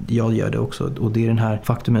jag gör det också. Och det är den här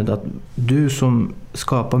faktumet att du som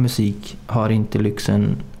skapar musik har inte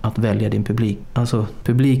lyxen att välja din publik. Alltså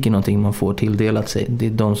publik är någonting man får tilldelat sig. Det är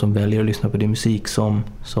de som väljer att lyssna på din musik som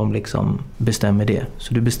liksom bestämmer det.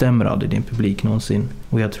 Så du bestämmer aldrig din publik någonsin.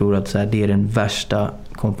 Och jag tror att så här, det är den värsta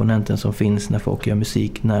komponenten som finns när folk gör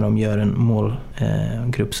musik, när de gör en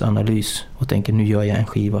målgruppsanalys och tänker nu gör jag en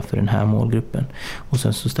skiva för den här målgruppen. Och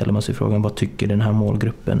sen så ställer man sig frågan, vad tycker den här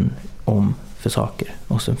målgruppen om för saker?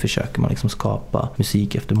 Och sen försöker man liksom skapa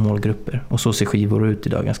musik efter målgrupper. Och så ser skivor ut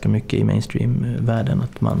idag ganska mycket i mainstream-världen,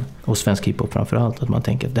 att man, och svensk hiphop framförallt, att man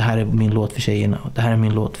tänker att det här är min låt för tjejerna, och det här är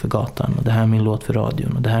min låt för gatan, och det här är min låt för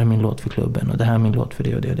radion, och det här är min låt för klubben, och det här är min låt för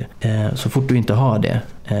det och det och det. Så fort du inte har det,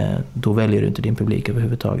 då väljer du inte din publik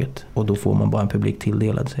överhuvudtaget. Och då får man bara en publik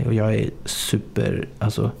tilldelad sig. Och jag är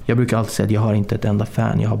jag brukar alltid säga att jag har inte ett enda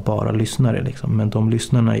fan, jag har bara lyssnare liksom. Men de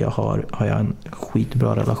lyssnarna jag har jag en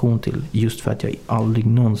skitbra relation till, just för att jag aldrig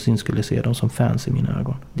någonsin skulle se dem som fans i mina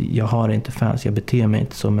ögon. Jag har inte fans, jag beter mig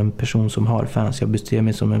inte som en person som har fans, jag beter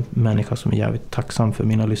mig som en människa som är jävligt tacksam för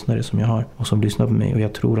mina lyssnare som jag har och som lyssnar på mig. Och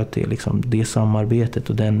jag tror att det är liksom det samarbetet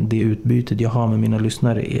och det utbytet jag har med mina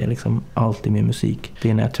lyssnare är liksom alltid med musik. Det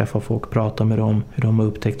är när jag träffar folk, pratar med dem, hur de har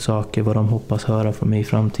upptäckt saker, vad de hoppas höra från mig i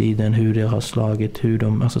framtiden, hur det har slagit,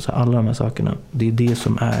 alla de här sakerna. Det är det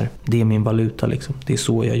som det är min valuta liksom. Det är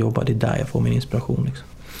så jag jobbar, det är där jag får min inspiration liksom.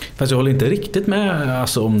 Fast jag håller inte riktigt med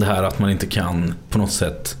om det här att man inte kan på något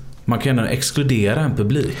sätt. Man kan ju exkludera en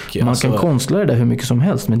publik. Man kan konstla det där hur mycket som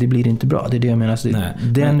helst, men det blir inte bra. Det är det jag menar.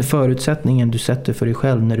 Den förutsättningen du sätter för dig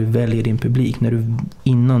själv när du väljer din publik, när du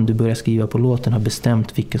innan du börjar skriva på låten har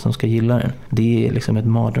bestämt vilka som ska gilla den. Det är liksom ett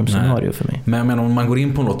mardrömsscenario för mig. Men om man går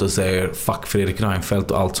in på en låt och säger fuck Fredrik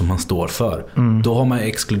Reinfeldt och allt som han står för, då har man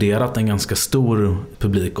exkluderat en ganska stor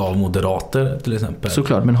publik av moderater till exempel.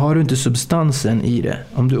 Såklart, men har du inte substansen i det,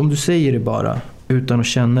 om du säger det bara utan att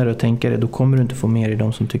känna det och tänka det, då kommer du inte få mer i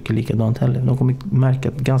de som tycker likadant heller. De kommer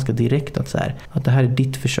märka ganska direkt att det här är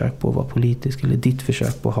ditt försök på att vara politisk, eller ditt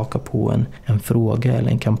försök på att haka på en fråga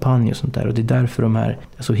eller en kampanj och sånt där. Och det är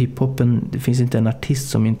därför hiphopen, det finns inte en artist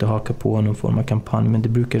som inte hakar på någon form av kampanj, men det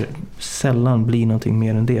brukar sällan bli någonting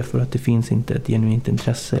mer än det, för att det finns inte ett genuint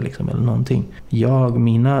intresse liksom, eller någonting.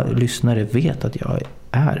 Mina lyssnare vet att jag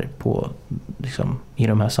är på liksom, i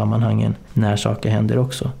de här sammanhangen när saker händer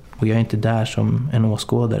också. Och jag är inte där som en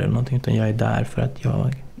åskådare eller någonting, utan jag är där för att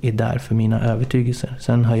jag är där för mina övertygelser.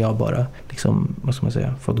 Sen har jag bara liksom,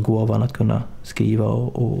 fått gåvan att kunna skriva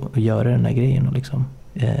och göra den här grejen. Och liksom,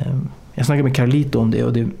 jag snackade med Carlito om det,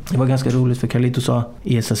 och det var ganska roligt, för Carlito sa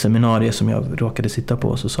i ett seminarium som jag råkade sitta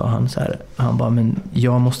på, så sa han så här, han bara, men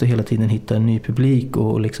jag måste hela tiden hitta en ny publik,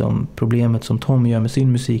 och liksom problemet som Tom gör med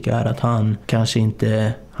sin musik är att han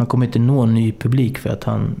kommer inte nå en ny publik för att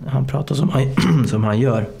han pratar som han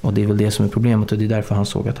gör. Och det är väl det som är problemet, och det är därför han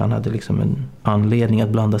såg att han hade liksom en anledning att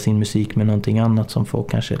blanda sin musik med någonting annat som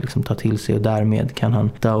folk kanske liksom tar till sig, och därmed kan han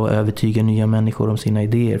övertyga nya människor om sina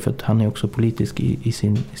idéer, för att han är också politisk i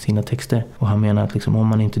sina texter. Och han menar att liksom, om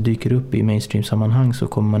man inte dyker upp i mainstream-sammanhang så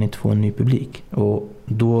kommer man inte få en ny publik. Och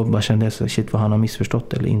då bara kände jag så, shit, vad han har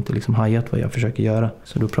missförstått eller inte liksom hajat vad jag försöker göra.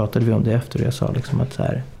 Så då pratade vi om det efter, och jag sa liksom att så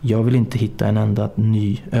här, jag vill inte hitta en enda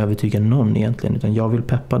ny övertyga någon egentligen, utan jag vill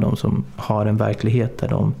peppa dem som har en verklighet där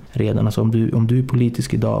de redan, alltså om du är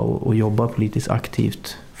politisk idag och jobbar politiskt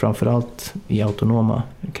aktivt, framförallt i autonoma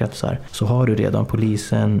kretsar, så har du redan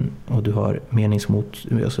polisen, och du har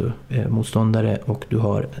motståndare, och du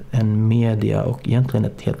har en media och egentligen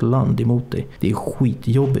ett helt land emot dig. Det är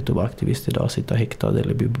skitjobbigt att vara aktivist idag, sitta häktad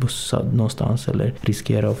eller bli bussad någonstans eller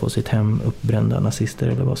riskera att få sitt hem uppbrända nazister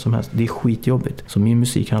eller vad som helst. Det är skitjobbigt. Så min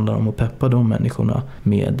musik handlar om att peppa de människorna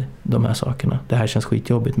med de här sakerna. Det här känns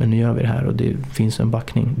skitjobbigt, men nu gör vi det här, och det finns en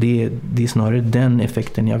backning. Det är snarare den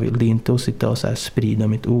effekten jag vill. Det är inte att sitta och så här sprida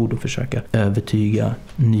mitt ord och försöka övertyga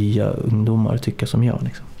nya ungdomar att tycka som jag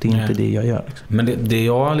liksom. Det är inte det jag gör liksom. Men det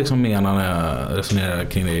jag liksom menar när jag resonerar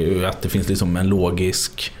kring det är ju att det finns liksom en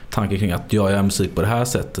logisk tanke kring att gör jag musik på det här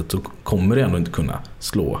sättet så kommer det ändå inte kunna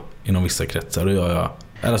slå inom vissa kretsar, och gör jag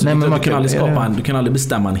alltså, du kan aldrig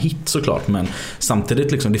bestämma en hit såklart, men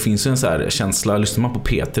samtidigt liksom, det finns ju en så här känsla, lyssnar man på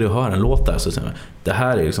P3 och hör en låt där, så det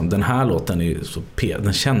här är liksom, den här låten är så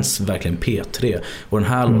den känns verkligen P3, och den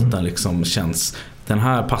här låten liksom känns, den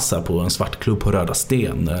här passar på en svart klubb på Röda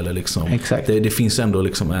Sten, eller liksom, det finns ändå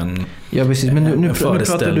liksom en, ja, precis. Men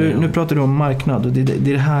nu pratar du om marknad, och det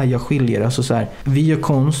är det här jag skiljer. Alltså så här, vi gör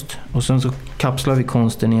konst, och sen så kapslar vi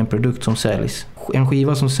konsten i en produkt som säljs. En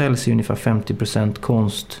skiva som säljs är ungefär 50%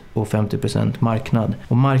 konst och 50% marknad.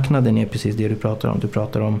 Och marknaden är precis det du pratar om. Du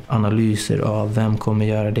pratar om analyser av vem kommer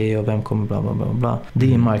göra det och vem kommer bla bla bla bla.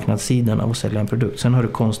 Det är marknadssidan av att sälja en produkt. Sen har du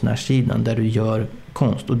konstnärssidan där du gör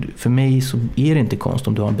konst. Och för mig så är det inte konst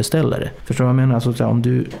om du har en beställare. Förstår du vad jag menar? Alltså,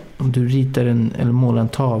 om du ritar eller målar en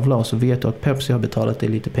tavla, och så vet du att Pepsi har betalat dig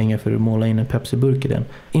lite pengar för att måla in en Pepsi-burk i den.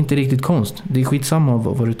 Inte riktigt konst. Det är skitsamma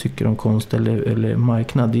vad du tycker om konst eller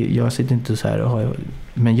marknad. Jag sitter inte så här,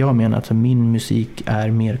 men jag menar att min musik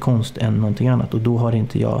är mer konst än någonting annat, och då har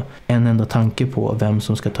inte jag en enda tanke på vem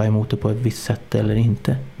som ska ta emot det på ett visst sätt eller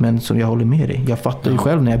inte. Men som jag håller med dig, jag fattar ju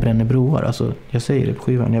själv när jag bränner broar, alltså jag säger det på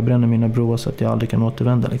skivan, jag bränner mina broar så att jag aldrig kan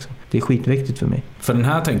återvända liksom. Det är skitviktigt för mig. För den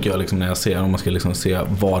här tänker jag liksom, när jag ser, om man ska liksom se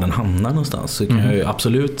var den hamnar någonstans, så kan jag ju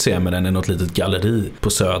absolut se med den i något litet galleri på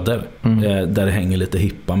Söder, där det hänger lite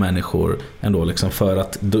hippa människor ändå liksom, för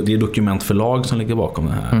att det är dokumentförlag som ligger bakom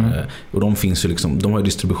det här, och de finns ju liksom, de har ju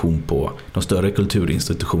distribution på de större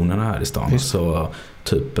kulturinstitutionerna här i stan. Så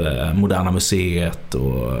typ Moderna Museet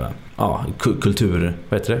och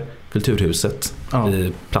Kulturhuset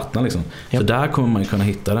i Plattan liksom. Så där kommer man kunna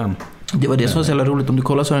hitta den. Det var det som var så jävla roligt. Om du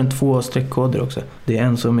kollar så har den 2 streckkoder också. Det är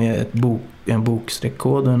en som är en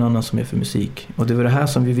bokstreckkod och en annan som är för musik. Och det var det här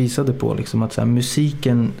som vi visade på. Liksom, att så här,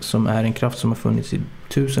 musiken som är en kraft som har funnits i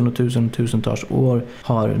tusentals år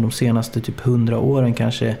har de senaste typ 100 åren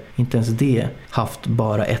kanske inte ens det haft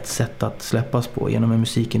bara ett sätt att släppas på genom en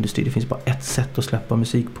musikindustri. Det finns bara ett sätt att släppa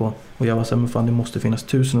musik på. Och jag var så här, men fan, det måste finnas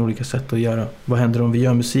 1000 olika sätt att göra. Vad händer om vi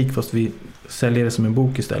gör musik fast vi säljer det som en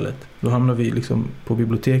bok istället? Då hamnar vi liksom på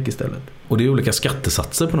bibliotek istället. Och det är olika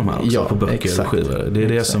skattesatser på de här också, på böcker och skivor. Det är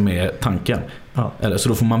det som är tanken. Ja. Eller, så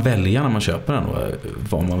då får man välja när man köper den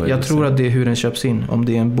vad man vill. Jag tror att det är hur den köps in. Om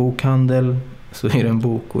det är en bokhandel så är det en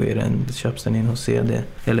bok, och köps den in hos CD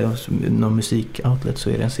eller hos någon musikoutlet så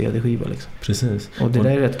är det en CD-skiva liksom. Precis. Och det där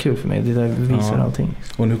är rätt kul för mig. Det där visar allting.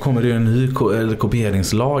 Och nu kommer det ju en ny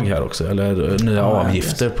kopieringslag här också, eller nya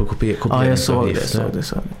avgifter på kopieringsavgifter. Ja, jag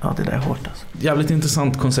såg det. Ja, det där är hårt alltså. Jävligt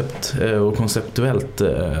intressant koncept och konceptuellt.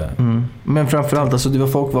 Men framförallt, alltså, det var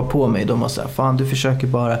folk var på mig. De var så här, fan, du försöker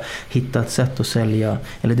bara hitta ett sätt att sälja,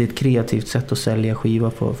 eller det är ett kreativt sätt att sälja skiva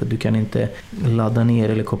på, för du kan inte ladda ner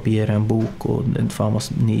eller kopiera en bok, och fan vad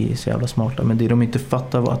ni är så jävla smarta. Men det de inte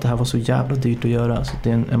fattar var att det här var så jävla dyrt att göra. Så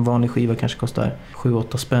det är en vanlig skiva kanske kostar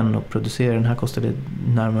 7-8 spänn att producera. Den här kostar det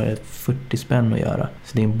närmare 40 spänn att göra.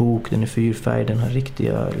 Så det är en bok, den är fyrfärg, den har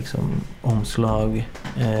riktiga liksom, omslag,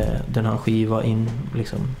 den har skiva in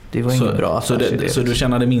liksom. Det var inget bra. Så du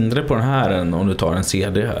tjänade mindre på den här än om du tar en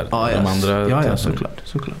CD här? Ja, såklart.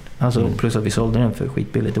 Alltså, plus att vi sålde den för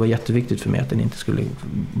skitbilligt. Det var jätteviktigt för mig att den inte skulle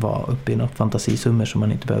vara uppe i något fantasisummor som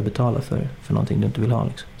man inte behöver betala för någonting du inte vill ha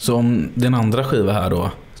liksom. Så om den andra skiva här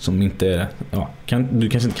då, som inte, du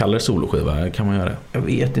kanske inte kallar det soloskiva, kan man göra det? Jag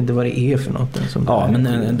vet inte vad det är för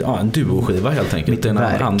något. En duoskiva helt enkelt. Den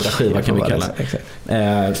andra skiva kan vi kalla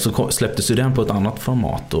det. Så släpptes ju den på ett annat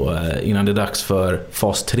format då, innan det är dags för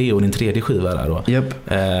fas 3 och din tredje skiva där då. Yep.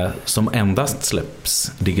 Som endast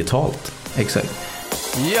släpps digitalt. Exakt.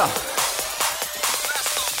 Ja.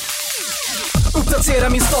 Uppdatera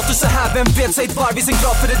min status så här, vem vet, säg ett varv i sin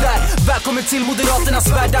grav för det där. Välkommen till Moderaternas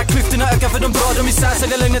värld, där klyftorna ökar för de drar dem isär.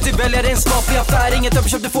 Säljer lögner till väljare, en skaplig affär. Inget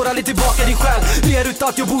överköp, du får aldrig tillbaka din själ. Rer ut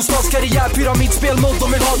allt, gör bostadskarriär, pyramidspel, mode, de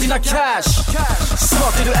vill ha dina cash.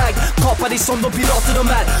 Snart är du ägd, kapa dig som de pirater de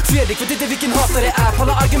är. Fredrik vet inte vilken hatare det är.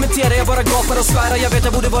 Alla argumenterar, jag bara gapar och svärar. Jag vet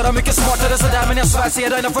jag borde vara mycket smartare sådär, men jag svär, ser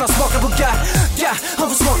Raina får han smaka på gär. Han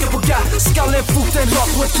får smaka på gär. Skallen, foten,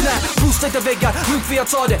 rakt på ett knä. Bostäckta väggar, lugnt för jag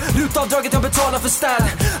tar det. Rutavdraget jag betalar för städ.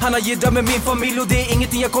 Han har giddrat med min familj och det är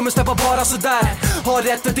ingenting jag kommer släppa bara sådär. Har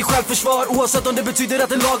rätten till självförsvar oavsett om det betyder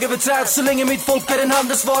att en lag överträds. Så länge mitt folk är en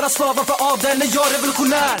handelsvara, slavar för adeln är jag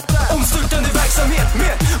revolutionär. Omstörtande verksamhet,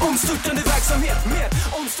 mer. Omstörtande verksamhet, mer.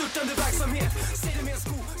 Omstörtande verksamhet.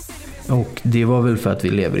 Och det var väl för att vi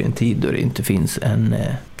lever i en tid då det inte finns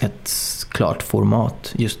ett klart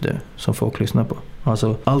format just nu som folk lyssnar på.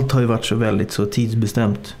 Alltså, allt har ju varit så väldigt så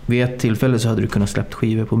tidsbestämt. Vid ett tillfälle så hade du kunnat släppt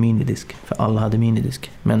skivor på minidisk, för alla hade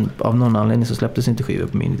minidisk. Men av någon anledning så släpptes inte skivor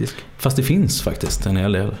på minidisk. Fast det finns faktiskt en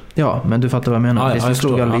hel del. Ja, men du fattar vad jag menar. Det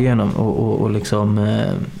slog aldrig igenom och liksom...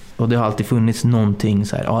 Och det har alltid funnits någonting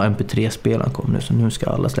så här, MP3-spelaren kom nu, så nu ska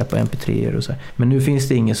alla släppa MP3-er och så här. Men nu finns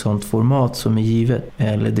det inget sånt format som är givet.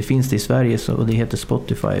 Eller det finns det i Sverige och det heter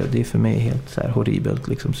Spotify, och det är för mig helt så här horribelt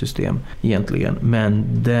liksom system egentligen.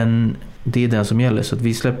 Men det är den som gäller, så att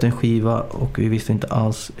vi släppte en skiva och vi visste inte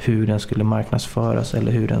alls hur den skulle marknadsföras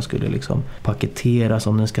eller hur den skulle liksom paketeras,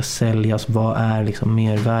 om den ska säljas, vad är liksom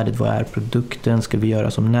mervärdet, vad är produkten, ska vi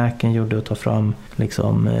göra som Näken gjorde och ta fram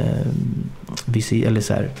liksom eller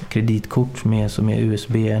så här, kreditkort som är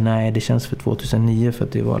USB. Nej, det känns för 2009, för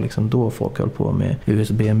att det var liksom då folk höll på med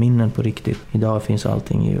USB-minnen på riktigt. Idag finns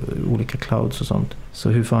allting i olika clouds och sånt. Så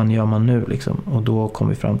hur fan gör man nu liksom? Och då kom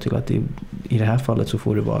vi fram till att i det här fallet så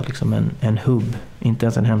får det vara liksom en hubb. Inte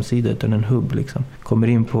ens en hemsida utan en hubb liksom. Kommer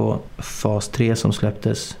in på fas 3 som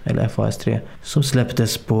släpptes, eller FAS 3 som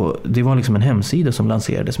släpptes på, det var liksom en hemsida som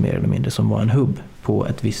lanserades mer eller mindre, som var en hubb på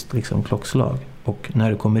ett visst liksom klockslag. Och när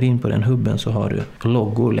du kommer in på den hubben så har du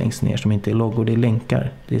loggor längst ner som inte är loggor, det är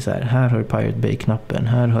länkar. Det är så här har du Pirate Bay-knappen,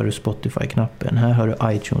 här har du Spotify-knappen, här har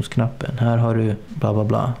du iTunes-knappen, här har du bla bla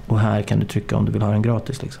bla. Och här kan du trycka om du vill ha den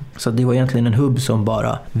gratis liksom. Så det var egentligen en hubb som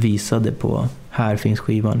bara visade på, här finns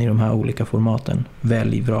skivan i de här olika formaten.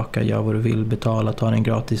 Välj, vraka, gör vad du vill, betala, ta den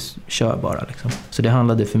gratis, kör bara liksom. Så det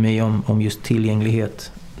handlade för mig om just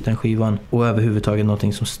tillgänglighet, den skivan, och överhuvudtaget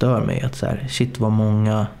någonting som stör mig, att så här, shit vad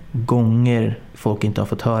många gånger folk inte har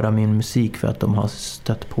fått höra min musik för att de har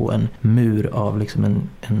stött på en mur av liksom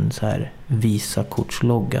en så här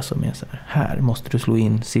Visa-kortslogga som är så här måste du slå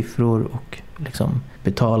in siffror och liksom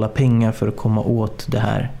betala pengar för att komma åt det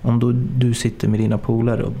här. Om du sitter med dina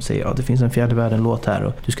polare och säger det finns en Fjärde Världen-låt här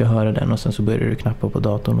och du ska höra den och sen så börjar du knappa på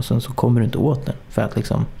datorn och sen så kommer du inte åt den. För att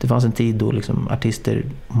liksom, det fanns en tid då liksom artister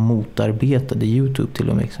motarbetade YouTube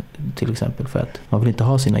till exempel för att man vill inte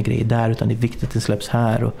ha sina grejer där utan det är viktigt att det släpps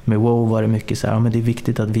här. Och med WoW var det mycket så här, men det är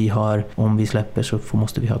viktigt att vi har, om vi släpper så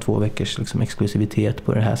måste vi ha 2 veckors liksom exklusivitet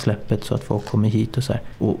på det här släppet så att folk kommer hit och så här.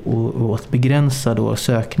 Och att begränsa då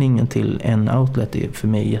sökningen till en outlet är för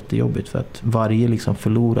mig jättejobbigt för att varje liksom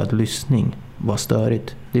förlorad lyssning var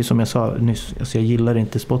störigt. Det är som jag sa nyss, alltså jag gillar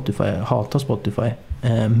inte Spotify, jag hatar Spotify.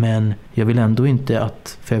 Men jag vill ändå inte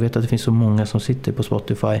för jag vet att det finns så många som sitter på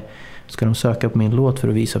Spotify. Ska de söka på min låt för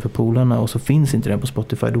att visa för polarna och så finns inte den på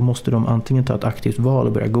Spotify, då måste de antingen ta ett aktivt val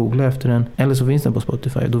och börja googla efter den, eller så finns den på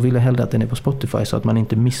Spotify. Då vill jag hellre att den är på Spotify så att man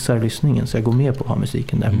inte missar lyssningen, så jag går med på att ha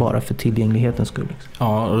musiken där bara för tillgänglighetens skull. Liksom.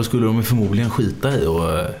 Ja, och då skulle de förmodligen skita i och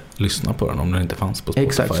lyssna på den om den inte fanns på Spotify.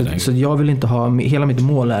 Exakt, så jag vill inte ha, hela mitt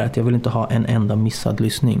mål är att jag vill inte ha en enda missad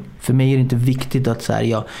lyssning. För mig är det inte viktigt att så här,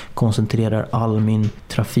 jag koncentrerar all min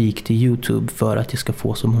trafik till YouTube för att jag ska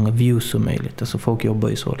få så många views som möjligt. Alltså folk jobbar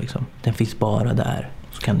ju så liksom. Den finns bara där.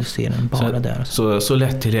 Så kan du se den bara där. Så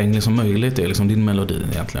lättillgänglig som möjligt är liksom din melodi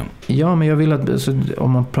egentligen. Ja, men jag vill att alltså,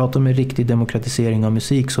 om man pratar med riktig demokratisering av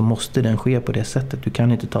musik så måste den ske på det sättet. Du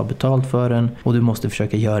kan inte ta betalt för den och du måste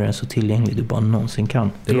försöka göra den så tillgänglig du bara någonsin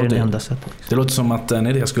kan. Det är det enda sättet. Det låter som att en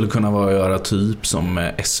idé skulle kunna vara att göra typ som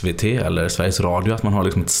SVT eller Sveriges Radio, att man har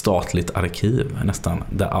liksom ett statligt arkiv nästan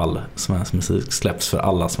där all svensk musik släpps för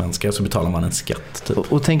alla svenskar, så betalar man en skatt typ.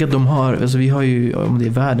 Och tänk att de har, alltså vi har ju, om det är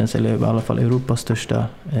världens eller i alla fall Europas största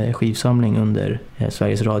skivsamling under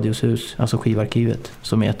Sveriges Radios hus, alltså skivarkivet,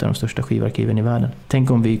 som är ett av de största skivarkiven i världen.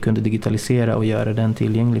 Tänk om vi kunde digitalisera och göra den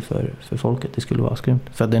tillgänglig för folket. Det skulle vara skrymt.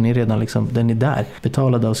 För den är redan liksom, den är där,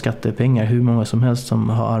 betalad av skattepengar, hur många som helst som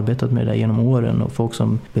har arbetat med det där genom åren, och folk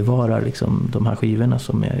som bevarar liksom de här skivorna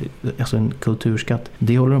som är alltså en kulturskatt.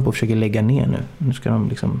 Det håller de på att försöka lägga ner nu. Nu ska de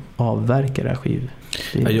liksom avverka det här skiv.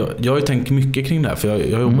 Jag har ju tänkt mycket kring det här, för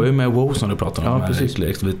jag jobbar ju med WoW som du pratar om, med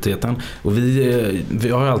exklusiviteten, och vi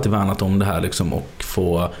har ju alltid värnat om det här liksom, och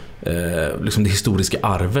få liksom det historiska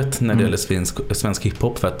arvet när det gäller svensk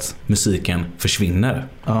hiphop, för att musiken försvinner.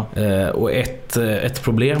 Och ett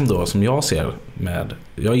problem då som jag ser med,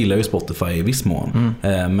 jag gillar ju Spotify i viss mån,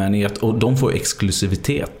 men och de får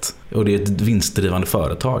exklusivitet och det är ett vinstdrivande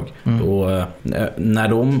företag, och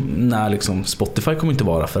när liksom Spotify kommer inte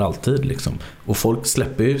vara för alltid liksom, och folk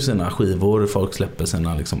släpper ju sina skivor, folk släpper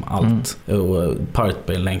sina liksom allt, och Pirate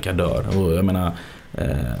Bay-länkar dör, och jag menar,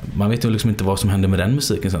 man vet ju liksom inte vad som händer med den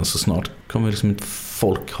musiken sen, så snart kommer liksom inte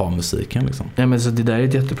folk ha musiken liksom. Nej, men så det där är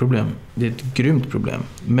ett jätteproblem. Det är ett grymt problem.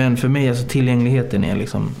 Men för mig, alltså tillgängligheten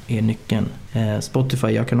är nyckeln. Spotify,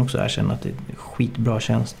 jag kan också erkänna att det är en skitbra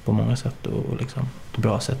tjänst på många sätt och liksom ett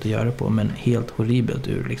bra sätt att göra på, men helt horribelt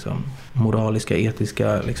ur liksom moraliska,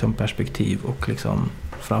 etiska liksom perspektiv, och liksom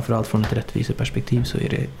framförallt från ett rättviseperspektiv så är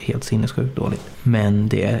det helt sinnessjukt dåligt. Men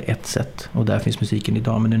det är ett sätt, och där finns musiken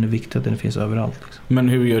idag, men den är viktig att den finns överallt liksom. Men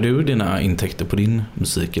hur gör du dina intäkter på din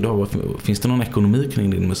musik idag? Finns det någon ekonomi kring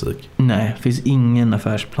din musik? Nej, det finns ingen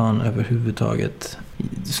affärsplan överhuvudtaget.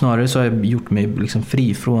 Snarare så har jag gjort mig liksom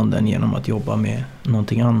fri från den genom att jobba med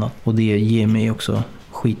någonting annat, och det ger mig också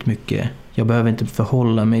skitmycket. Jag behöver inte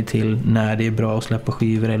förhålla mig till när det är bra att släppa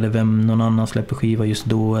skivor, eller vem någon annan släpper skiva just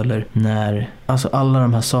då, eller när. Alltså alla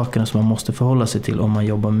de här sakerna som man måste förhålla sig till om man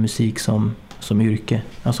jobbar med musik som yrke.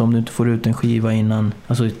 Alltså om du inte får ut en skiva innan,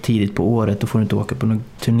 alltså tidigt på året, då får du inte åka på några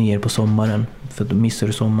turnéer på sommaren. För då missar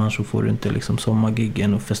du sommaren, så får du inte liksom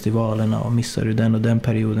sommargiggen och festivalerna, och missar du den och den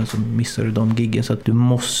perioden så missar du de giggen. Så att du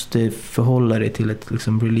måste förhålla dig till ett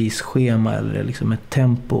liksom release-schema eller liksom ett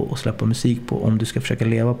tempo och släppa musik på om du ska försöka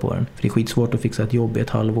leva på den. För det är skitsvårt att fixa ett jobb i ett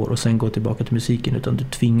halvår och sen gå tillbaka till musiken, utan du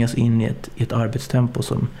tvingas in i ett arbetstempo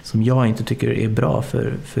som jag inte tycker är bra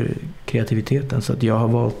för kreativiteten. Så att jag har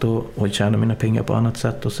valt att tjäna mina pengar på annat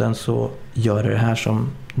sätt, och sen så göra det här som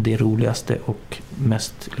det roligaste och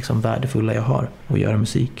mest liksom värdefulla jag har, och göra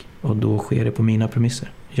musik. Och då sker det på mina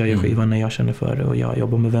premisser. Jag gör skivan när jag känner för det, och jag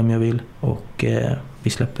jobbar med vem jag vill, och vi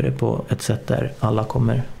släpper det på ett sätt där alla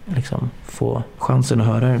kommer liksom få chansen att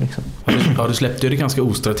höra det liksom. Ja, du släppte det ganska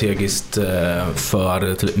ostrategiskt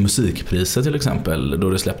för musikpriser till exempel, då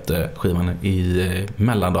du släppte skivan i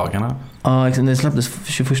mellandagarna. Ja, den släpptes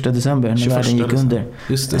 21 december när världen gick under.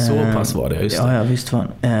 Just det, så pass var det. Just det. Ja, visst fan.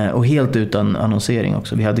 Och helt utan annonsering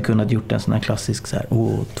också. Vi hade kunnat gjort en sån här klassisk så här,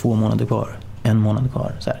 2 månader kvar, 1 månad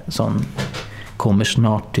kvar, så här, sån kommer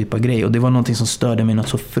snart typ av grej. Och det var någonting som störde mig något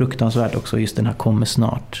så fruktansvärt också, just den här kommer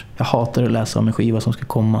snart. Jag hatar att läsa om en skiva som ska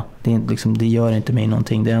komma. Det är inte, liksom, det gör inte mig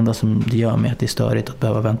någonting. Det enda som det gör mig är att det är störigt att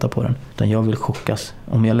behöva vänta på den. Utan jag vill chockas.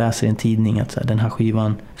 Om jag läser i en tidning att så här, den här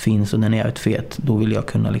skivan finns och den är utfet, då vill jag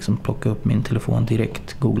kunna liksom plocka upp min telefon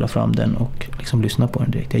direkt, googla fram den och liksom lyssna på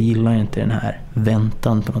den direkt. Jag gillar inte den här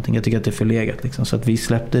väntan på någonting. Jag tycker att det är förlegat liksom. Så att vi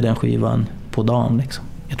släppte den skivan på dagen liksom.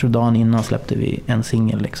 Jag tror dagen innan släppte vi en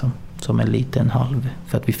singel liksom, som en liten halv,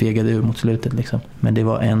 för att vi fegade ur mot slutet liksom. Men det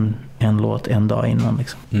var en låt en dag innan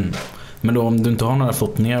liksom. Men då, om du inte har några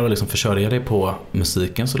fått ner och liksom försörja dig på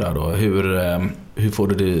musiken sådär då, hur får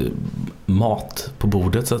du mat på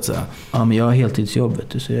bordet så att säga? Ja, men jag har heltidsjobb, vet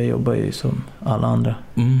du, så jag jobbar ju som alla andra.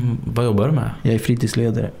 Vad jobbar du med? Jag är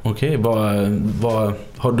fritidsledare. Okej,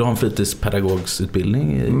 har du en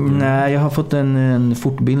fritidspedagogsutbildning? Nej, jag har fått en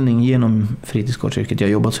fortbildning genom fritidsgårdsyrket. Jag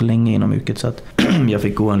har jobbat så länge inom yrket så att jag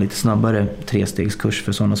fick gå en lite snabbare 3-stegskurs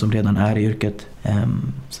för sådana som redan är i yrket.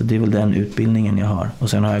 Så det är väl den utbildningen jag har. Och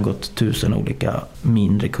sen har jag gått 1000 olika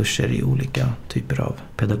mindre kurser i olika typer av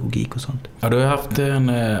pedagogik och sånt. Ja, du har haft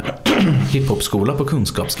en hiphop-skola på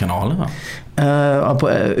Kunskapskanalen, va? Ja, på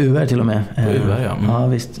UR till och med. På UR, ja. Ja,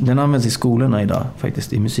 visst. Den används i skolorna idag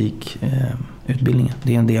faktiskt, i musikutbildningen.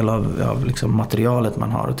 Det är en del av liksom materialet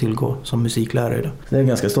man har att tillgå som musiklärare idag. Så det är jag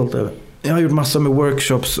ganska stolt över. Jag har gjort massor med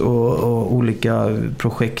workshops och olika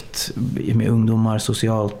projekt med ungdomar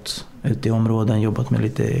socialt ute i områden, jobbat med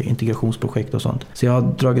lite integrationsprojekt och sånt. Så jag har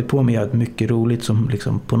dragit på mig mycket roligt som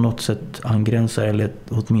liksom på något sätt angränsar, eller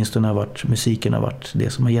åtminstone har musiken har varit det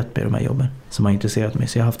som har gett mig de här jobben, som har intresserat mig.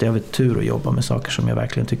 Så jag har haft jävligt tur att jobba med saker som jag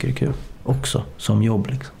verkligen tycker är kul också, som jobb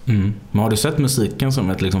liksom. Men har du sett musiken som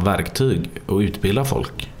ett liksom verktyg att utbilda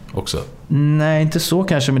folk också? Nej, inte så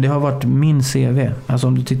kanske, men det har varit min CV. Alltså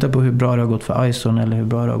om du tittar på hur bra det har gått för Ison eller hur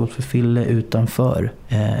bra det har gått för Fille utanför,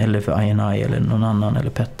 eller för INI eller någon annan, eller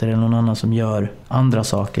Petter eller någon annan som gör andra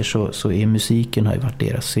saker, så är musiken har ju varit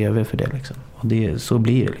deras CV för det liksom. Och så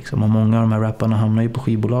blir det liksom. Och många av de här rapparna hamnar ju på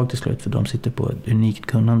skivbolag till slut, för de sitter på ett unikt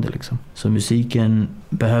kunnande liksom. Så musiken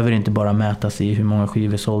behöver inte bara mätas i hur många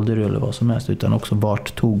skivor sålde du eller vad som helst, utan också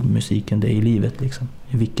vart tog musiken det i livet liksom.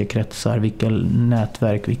 I vilka kretsar, vilka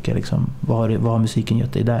nätverk, vilka liksom, vad har musiken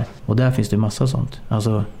gett dig där? Och där finns det massa sånt.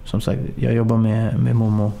 Alltså som sagt, jag jobbar med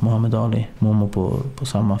Momo, Mohammed Ali, Momo på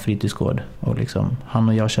samma fritidsgård. Och liksom, han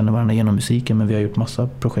och jag känner varandra genom musiken, men vi har gjort massa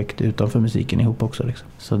projekt utanför musiken ihop också liksom.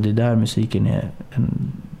 Så det är där musiken är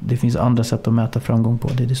det finns andra sätt att mäta framgång på.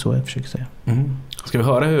 Det är så jag försöker säga. Ska vi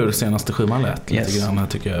höra hur senaste skivan lät? Yes. Lite grann,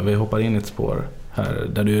 tycker jag. Vi hoppar in i ett spår här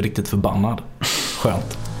där du är riktigt förbannad.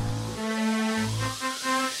 Skönt.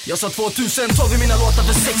 Jag sa 2012 i mina låtar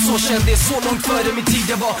för 6 år sedan. Det är så långt före min tid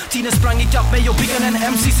jag var. Tiden sprang ikapp mig och byggde en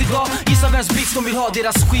MCs idag. Gissa vems beats de vill ha,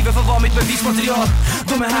 deras skivor får vara mitt bevismaterial.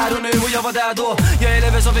 De är här och nu och jag var där då. Jag är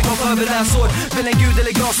elever som fick hoppa över läsår. Väl en gud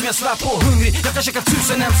eller gras som jag svär på. Hungrig, jag kan käka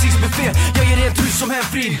 1000 MCs buffé. Jag ger helt hus som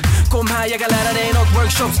hemfrid. Kom här, jag kan lära dig något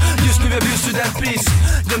workshops. Just nu är vi studentpris.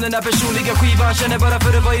 Glöm den där personliga skivan. Känner bara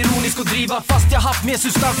för att vara ironisk och driva. Fast jag haft mer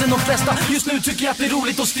substans än de flesta. Just nu tycker jag att det är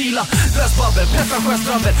roligt att stila. Lösbabbel,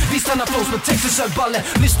 pretentiös visst han har flows med Texas ölballe.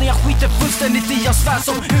 Lyssna, jag skiter fullständigt i, jag svär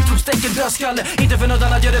som utropstecken dödskalle. Inte för något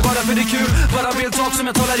annat, gör det bara för det kul. Bara vill talk som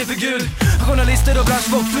jag talar i figur. Journalister och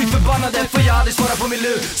branschfolk flyg förbannade, för jag aldrig svarar på min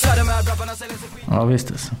lur. Svär de här brapparna säljer sig skit. Ja, visst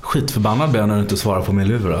alltså. Skitförbannad blir jag när du inte svarar på min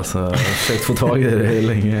lur. Alltså, jag har försökt få tag i det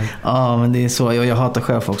länge. Ja, men det är så. Jag hatar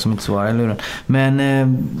själv folk som inte svarar i luren. Men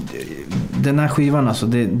den här skivan alltså,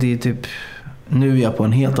 det är typ... Nu är jag på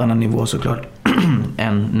en helt annan nivå såklart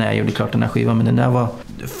än när jag gjorde klart den här skivan. Men den där var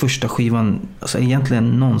första skivan, alltså egentligen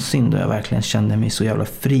någonsin, då jag verkligen kände mig så jävla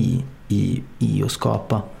fri i att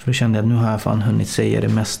skapa. För då kände jag att nu har jag fan hunnit säga det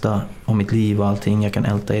mesta om mitt liv och allting. Jag kan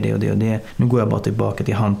älta i det och det och det. Nu går jag bara tillbaka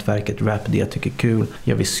till hantverket, rap, det jag tycker är kul.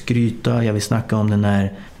 Jag vill skryta, jag vill snacka om den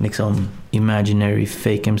där liksom imaginary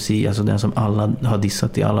fake MC, alltså den som alla har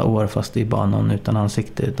dissat i alla år, fast det är bara någon utan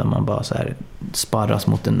ansikte, utan man bara så här sparras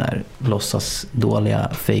mot den där låtsas dåliga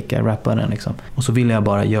fake rapparen liksom. Och så vill jag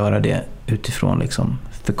bara göra det utifrån liksom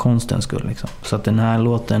för konstens skull liksom. Så att den här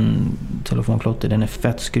låten Telefonklotter, den är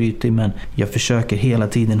fett skrytig, men jag försöker hela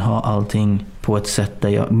tiden ha allting på ett sätt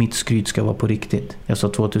där mitt skryt ska vara på riktigt. Jag sa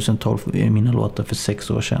 2012 i mina låtar för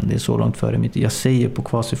 6 år sedan. Det är så långt före mitt. Jag säger på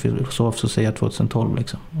Kvasifilosof så säger jag 2012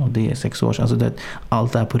 liksom. Och det är 6 år sedan. Alltså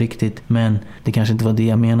allt är på riktigt. Men det kanske inte var det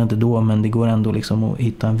jag menade då, men det går ändå liksom att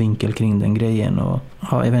hitta en vinkel kring den grejen. Och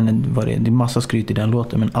ja, jag vet inte vad det är. Det är massa skryt i den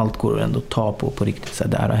låten, men allt går ändå att ta på riktigt. Så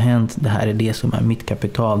det här har hänt. Det här är det som är mitt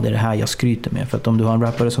kapital. Det är det här jag skryter med. För att om du har en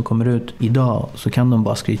rappare som kommer ut idag, så kan de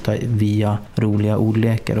bara skryta via roliga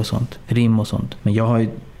ordlekar och sånt. Rim och sånt. Men jag har ju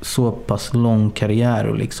så pass lång karriär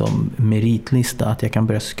och liksom meritlista att jag kan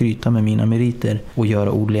börja skryta med mina meriter och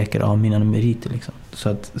göra ordlekar av mina meriter liksom. Så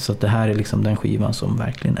att det här är liksom den skivan som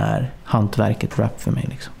verkligen är hantverket rap för mig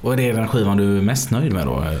liksom. Och är det den skivan du är mest nöjd med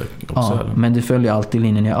då? Också, ja, eller? Men det följer alltid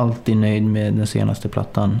linjen. Jag är alltid nöjd med den senaste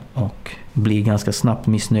plattan och blir ganska snabbt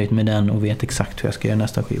missnöjd med den och vet exakt hur jag ska göra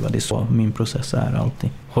nästa skiva. Det är så min process är alltid.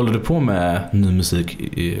 Håller du på med ny musik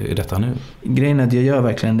i detta nu? Grejen är att jag gör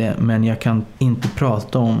verkligen det, men jag kan inte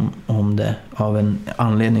prata om det av en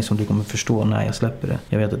anledning som du kommer förstå när jag släpper det.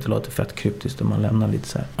 Jag vet att det låter fett kryptiskt om man lämnar lite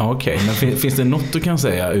så här. Okej, men finns det något du kan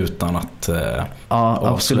säga utan att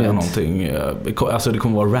avslöja någonting? Alltså det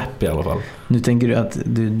kommer vara rap i alla fall. Nu tänker du att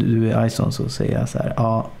du är Ison, så säger jag så här: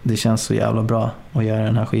 ja, det känns så jävla bra att göra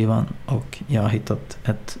den här skivan och jag har hittat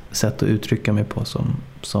ett sätt att uttrycka mig på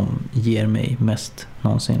som ger mig mest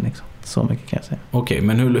någonsin liksom. Så mycket kan jag säga. Okej,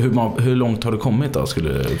 men hur långt har du kommit då, skulle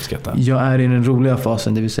du uppskatta? Jag är i den roliga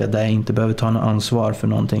fasen, det vill säga där jag inte behöver ta något ansvar för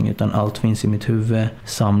någonting, utan allt finns i mitt huvud,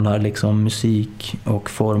 samlar liksom musik och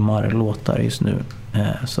formar låtar just nu.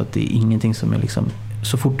 Så att det är ingenting som är liksom...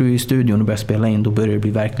 Så fort du är i studion och börjar spela in, då börjar det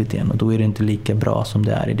bli verkligt igen. Och då är det inte lika bra som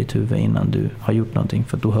det är i ditt huvud innan du har gjort någonting.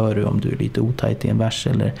 För då hör du om du är lite otajt i en vers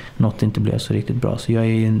eller något inte blev så riktigt bra. Så jag är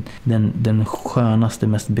i den skönaste,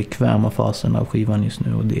 mest bekväma fasen av skivan just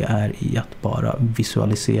nu. Och det är i att bara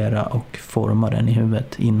visualisera och forma den i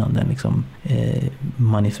huvudet innan den liksom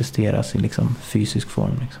manifesteras i liksom fysisk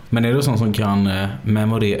form. Liksom. Men är du sån som kan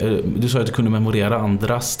memorera... Du sa att du kunde memorera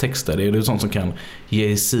andras texter. Är du sån som kan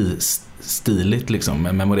ge stiligt liksom,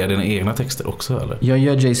 memorera dina egna texter också, eller? Jag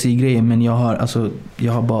gör JC-grejer, men jag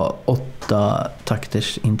har bara 8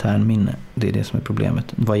 takters intern minne. Det är det som är problemet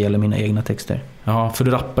vad gäller mina egna texter. Ja, för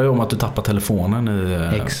du rappar ju om att du tappar telefonen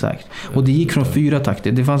i... Exakt. Och det gick från 4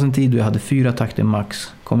 takter. Det fanns en tid då jag hade 4 takter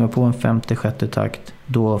max. Kom jag på en 5:e, 6:e takt,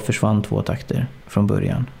 då försvann 2 takter från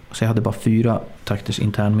början. Så jag hade bara 4 takters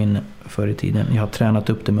internminne förr i tiden. Jag har tränat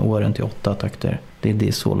upp det med åren till 8 takter. Det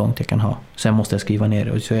är så långt jag kan ha. Sen måste jag skriva ner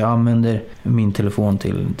det. Så jag använder min telefon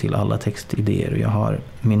till alla textidéer. Och jag har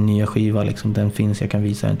min nya skiva, liksom, den finns, jag kan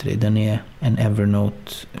visa den till dig. Den är en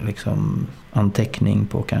Evernote liksom, anteckning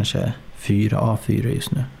på kanske 4 A4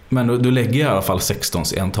 just nu. Men du lägger i alla fall 16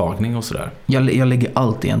 i en tagning och sådär? Jag lägger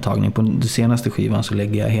allt i en tagning. På den senaste skivan så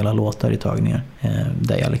lägger jag hela låtar i tagningar.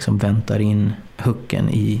 Där jag liksom väntar in hooken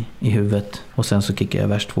i huvudet. Och sen så kickar jag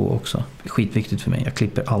vers 2 också. Skitviktigt för mig. Jag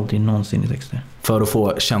klipper aldrig någonsin i texter. För att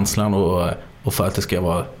få känslan och för att det ska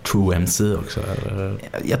vara true MC också? Eller?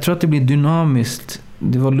 Jag tror att det blir dynamiskt.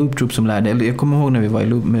 Det var Loop Troop som lärde. Jag kommer ihåg när vi var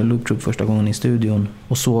med Loop Troop första gången i studion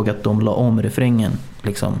och såg att de la om refrängen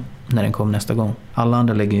liksom, när den kom nästa gång. Alla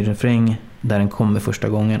andra lägger ju refräng där den kommer första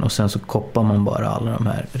gången och sen så koppar man bara alla de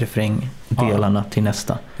här refrängdelarna till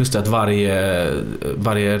nästa. Just det, att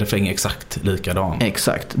varje refräng är exakt likadan.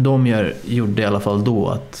 Exakt. De gjorde i alla fall då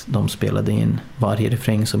att de spelade in varje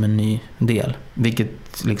refräng som en ny del. Vilket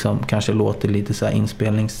liksom kanske låter lite så här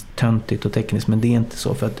inspelningstöntigt och tekniskt, men det är inte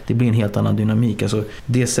så, för att det blir en helt annan dynamik. Alltså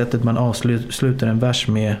det sättet man avslutar en vers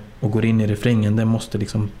med och går in i refrängen, det måste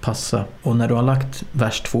liksom passa. Och när du har lagt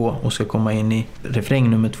vers 2 och ska komma in i refräng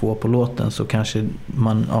nummer 2 på låten, så kanske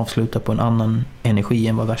man avslutar på en annan energi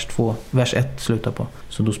än vad vers 1 slutar på.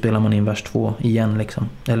 Så då spelar man in vers 2 igen liksom,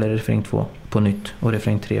 eller refräng 2 på nytt och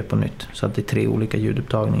refräng 3 på nytt. Så att det är 3 olika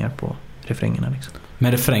ljudupptagningar på refrängerna liksom.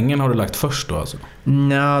 Men refrängen har du lagt först då alltså?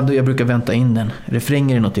 Nej, jag brukar vänta in den.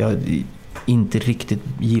 Refränger är något jag inte riktigt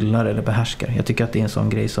gillar eller behärskar. Jag tycker att det är en sån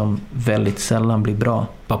grej som väldigt sällan blir bra.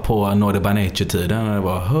 Bara på Nordic by Nature-tiden när det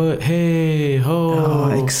var hej, ho.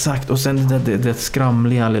 Ja, exakt. Och sen det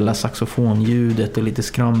skramliga lilla saxofonljudet och lite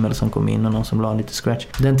skrammel som kom in och någon som la lite scratch.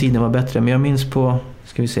 Den tiden var bättre, men jag minns på,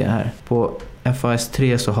 ska vi se här, på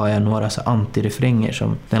FAS3 så har jag några så antirefränger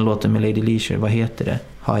som den låten med Lady Leisure, vad heter det?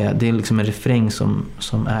 Det är liksom en refräng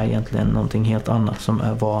som är egentligen någonting helt annat, som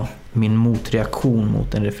var min motreaktion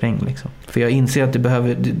mot en refräng liksom. För jag inser att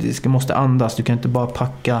det måste andas. Du kan inte bara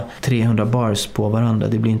packa 300 bars på varandra,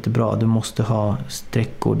 det blir inte bra. Du måste ha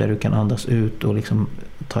sträckor där du kan andas ut och liksom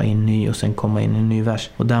ta in ny och sen komma in i en ny vers.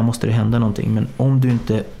 Och där måste det hända någonting. Men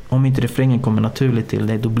om inte refrängen kommer naturligt till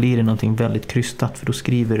dig, då blir det någonting väldigt krystat, för då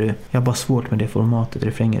skriver du. Jag har bara svårt med det formatet,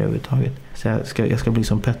 refränger överhuvudtaget. Så jag ska bli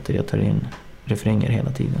som Petter, jag tar in refränger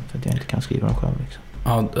hela tiden för att jag inte kan skriva dem själv liksom.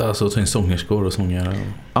 Ja, alltså ta in sångerskor och sångare.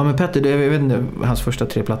 Ja, men Petter, jag vet inte, hans första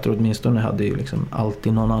 3 plattor åtminstone hade ju liksom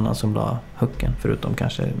alltid någon annan som la hooken, förutom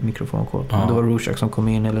kanske mikrofonkort. Ja. Då var det Rorschach som kom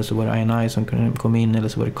in, eller så var det I&I som kom in, eller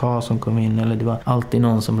så var det K som kom in, eller det var alltid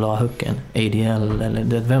någon som la hooken. ADL,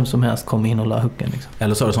 eller vem som helst kom in och la hooken liksom.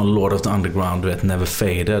 Eller så är det som Lord of the Underground, du vet, Never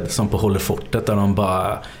Faded, som på Håller Fortet, där de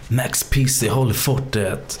bara Max PC, Håller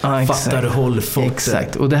Fortet, fattar du Håller Fortet.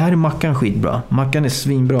 Exakt, och det här är Mackan skitbra. Mackan är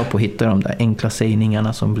svinbra på att hitta de där enkla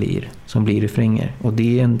sägningarna som blir refränger. Och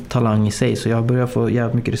det är en talang i sig, så jag börjar få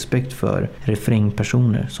jävligt mycket respekt för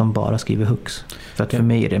refrängpersoner som bara skriver hooks. För att för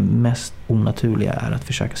mig är det mest onaturliga är att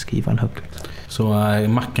försöka skriva en hook. Så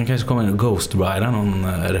Mackan kanske kommer in och ghostwriter någon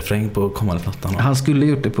refräng på kommande plattan. Han skulle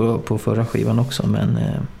gjort det på förra skivan också, men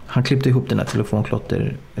han klippte ihop den här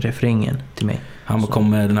telefonklotter-refrängen till mig. Han kom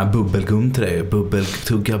med den här bubbelgum till dig.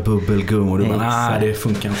 Tugga bubbelgum. Och du bara, det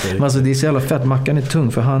funkar inte. Men alltså, det är så jävla fett. Mackan är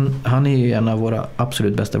tung, för han är ju en av våra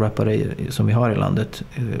absolut bästa rappare som vi har i landet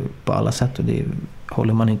på alla sätt. Och det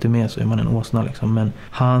håller man inte med så är man en åsna liksom. Men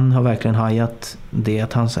han har verkligen hajat det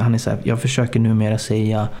att han är så här, jag försöker numera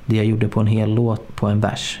säga det jag gjorde på en hel låt på en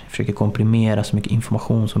vers. Jag försöker komprimera så mycket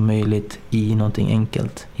information som möjligt i någonting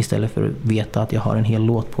enkelt. Istället för att veta att jag har en hel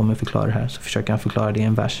låt på mig att förklara det här, så försöker han förklara det i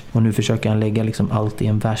en vers. Och nu försöker han lägga liksom allt i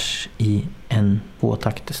en vers i en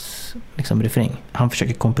tvåtaktes liksom refräng. Han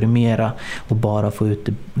försöker komprimera och bara få ut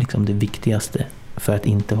det viktigaste för att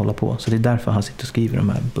inte hålla på. Så det är därför han sitter och skriver de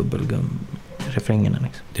här bubbelgum-refrängerna.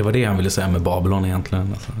 Liksom. Det var det han ville säga med Babylon egentligen.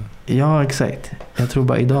 Alltså. Ja, exakt. Jag tror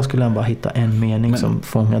bara idag skulle han bara hitta en mening som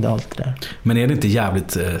fångade allt det där. Men är det inte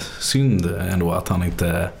jävligt synd ändå att han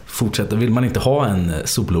inte fortsätter? Vill man inte ha en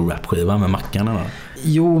solo-rap-skiva med Mackarna då?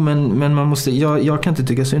 Jo, men man måste, jag kan inte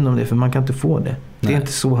tycka synd om det, för man kan inte få det. Det är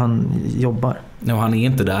inte så han jobbar. Ja, han är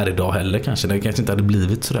inte där idag heller kanske. Det kanske inte hade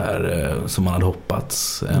blivit så där som man hade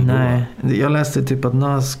hoppats ändå. Nej, jag läste typ att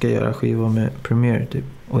Nas ska göra skiva med Premiere typ.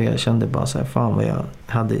 Och jag kände bara så här, fan vad jag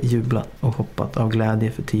hade jublat och hoppat av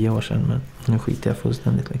glädje för 10 år sedan. Men nu skiter jag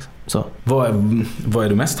fullständigt liksom. Så. Vad är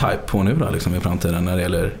du mest hype på nu då liksom, i framtiden när det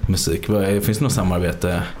gäller musik? Finns det något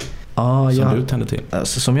samarbete som du tänder till?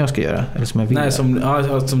 Alltså, som jag ska göra? Eller som jag vill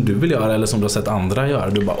göra? Som du vill göra eller som du har sett andra göra.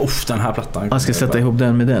 Du bara, den här plattan. Jag ska sätta ihop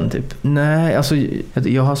den med den typ. Nej, alltså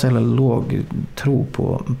jag har så jävla låg tro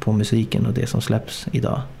på musiken och det som släpps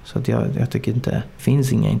idag. Så att jag tycker inte det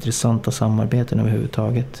finns inga intressanta samarbeten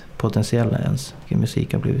överhuvudtaget. Potentiella ens.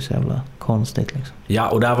 Musik har blivit så jävla konstigt liksom. Ja,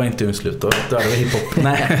 och där var inte en slut då. Där var det hiphop.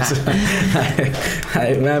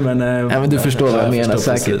 nej, men du förstår vad jag menar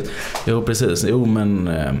säkert. Precis. Jo, precis. Jo, men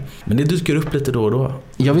det dyker upp lite då och då.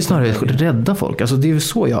 Jag vill snarare rädda folk. Alltså det är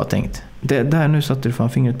så jag har tänkt. Där nu satte du fan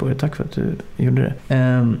fingret på det. Tack för att du gjorde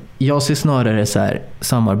det. Jag ser snarare så här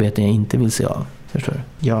samarbeten jag inte vill se av. Förstår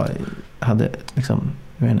du? Jag hade liksom,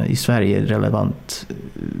 jag menar, i Sverige relevant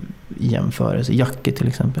jämförelse. Jacke till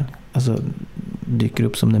exempel. Alltså dyker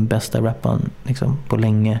upp som den bästa rapparen liksom, på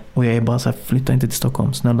länge. Och jag är bara så här, flytta inte till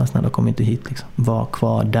Stockholm. Snälla, kom inte hit liksom. Var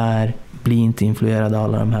kvar där. Bli inte influerad av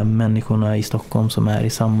alla de här människorna i Stockholm som är i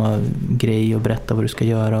samma grej och berätta vad du ska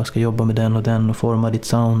göra och ska jobba med den och den och forma ditt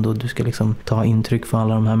sound, och du ska liksom ta intryck för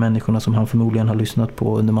alla de här människorna som han förmodligen har lyssnat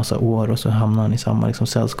på under massa år, och så hamnar han i samma liksom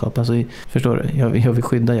sällskap. Alltså, förstår du? Jag vill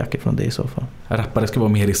skydda Jacke från det i så fall. Rappare ska vara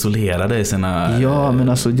mer isolerade i sina... Ja, men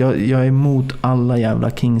alltså jag är emot alla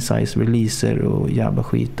jävla king size releaser och jävla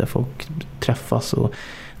skit där folk träffas och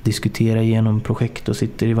diskutera igenom projekt och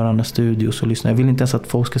sitter i varandra studios och lyssnar. Jag vill inte ens att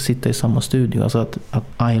folk ska sitta i samma studio. Alltså att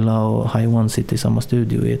Ayla och High One sitter i samma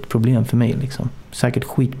studio är ett problem för mig liksom. Säkert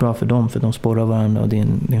skitbra för dem, för de spårar varandra och det är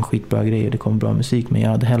en skitbra grej och det kommer bra musik, men jag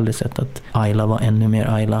hade hellre sett att Ayla var ännu mer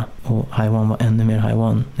Ayla och High One var ännu mer High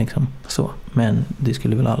One liksom. Så. Men det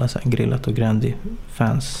skulle väl alla så här grillat och Grandi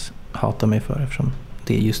fans hata mig för, eftersom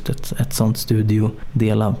det är just ett sånt studio,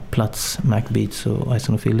 dela plats, Mac Beats och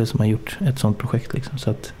Ison och Fille som har gjort ett sånt projekt liksom. Så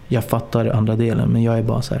att jag fattar andra delen, men jag är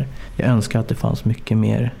bara så här, jag önskar att det fanns mycket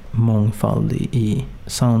mer mångfald i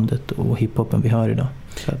soundet och hiphopen vi hör idag.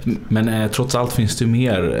 Men trots allt finns det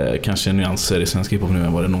mer kanske nyanser i svensk hiphop nu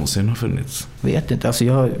än vad det någonsin har funnits. Vet inte, alltså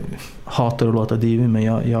jag hatar att låta divig, men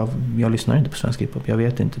jag lyssnar inte på svensk hiphop. Jag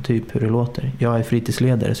vet inte typ hur det låter. Jag är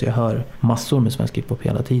fritidsledare så jag hör massor med svensk hiphop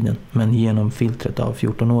hela tiden, men genom filtret av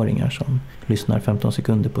 14-åringar som lyssnar 15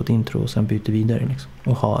 sekunder på ett intro och sen byter vidare liksom,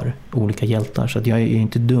 och har olika hjältar. Så att jag är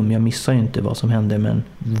inte dum, jag missar ju inte vad som händer, men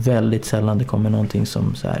väldigt sällan det kommer någonting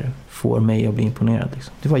som så här får mig att bli imponerad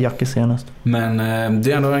liksom. Det var Jacke senast. Men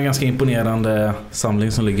det är ändå en ganska imponerande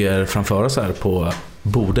samling som ligger framför oss här på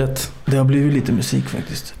bordet. Det har blivit lite musik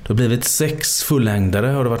faktiskt. Det har blivit 6 fullängdare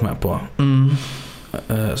har du varit med på.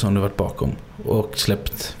 Som du varit bakom. Och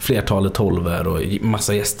släppt flertalet 12:er och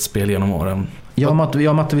massa gästspel genom åren. Jag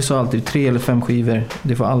och Matte vi sa alltid 3 eller 5 skivor.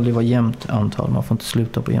 Det får aldrig vara jämnt antal. Man får inte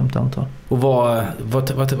sluta på jämnt antal. Och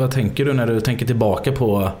vad tänker du när du tänker tillbaka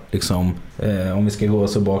på liksom, om vi ska gå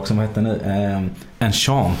så bak som hette ni?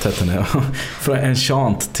 Enchant hette ni. Från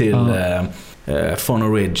Enchant till Von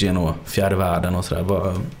Origin och Fjärde Världen och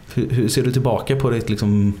sådär. Hur ser du tillbaka på ditt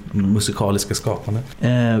liksom, musikaliska skapande?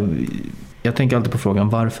 Jag tänker alltid på frågan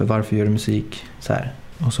varför gör du musik så här?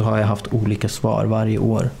 Och så har jag haft olika svar varje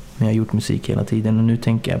år. Men jag har gjort musik hela tiden. Och nu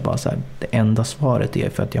tänker jag bara så här, det enda svaret är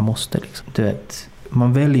för att jag måste. Liksom. Du vet,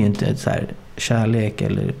 man väljer ju inte så här, kärlek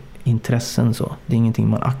eller intressen så. Det är ingenting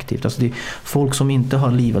man aktivt. Alltså det är folk som inte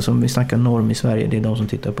har liv. Alltså om vi snackar norm i Sverige, det är de som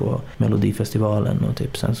tittar på Melodifestivalen och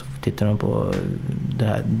typ sen så tittar de på det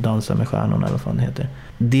här Dansa med stjärnorna eller vad fan det heter.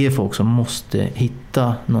 Det är folk som måste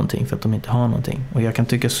hitta någonting för att de inte har någonting. Och jag kan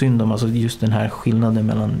tycka synd om alltså just den här skillnaden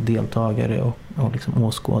mellan deltagare och liksom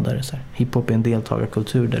åskådare. Så här. Hiphop är en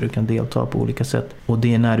deltagarkultur där du kan delta på olika sätt. Och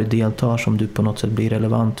det är när du deltar som du på något sätt blir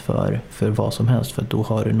relevant för vad som helst. För då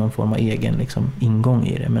har du någon form av egen liksom, ingång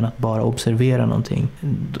i det. Men att bara observera någonting,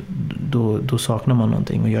 då saknar man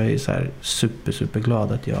någonting. Och jag är så här super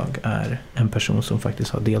glad att jag är en person som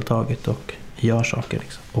faktiskt har deltagit och gör saker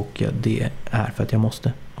liksom. Och det är för att jag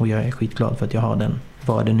måste. Och jag är skitglad för att jag har den,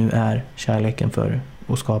 vad det nu är, kärleken för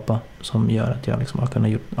att skapa som gör att jag liksom har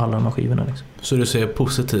kunnat gjort alla de här skivorna liksom. Så du ser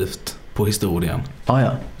positivt på historien?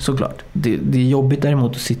 Ja, såklart. Det är jobbigt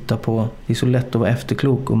däremot att sitta på, det är så lätt att vara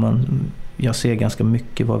efterklok och jag ser ganska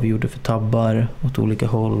mycket vad vi gjorde för tabbar åt olika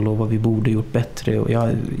håll och vad vi borde gjort bättre. Och jag har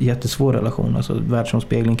en jättesvår relation. Alltså,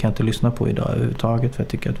 världsomspegling kan jag inte lyssna på idag överhuvudtaget för jag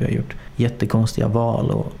tycker att vi har gjort jättekonstiga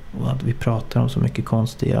val och att vi pratar om så mycket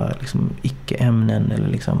konstiga liksom, icke-ämnen eller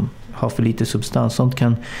liksom, har för lite substans. Sånt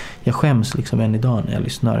kan jag skäms liksom än idag när jag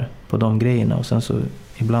lyssnar på de grejerna och sen så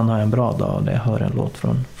ibland har jag en bra dag där jag hör en låt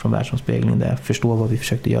från världsomspegling där jag förstår vad vi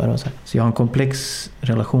försökte göra. Så jag har en komplex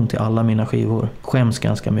relation till alla mina skivor. Skäms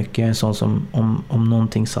ganska mycket. Jag är en sån som om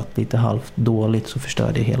någonting satt lite halvt dåligt så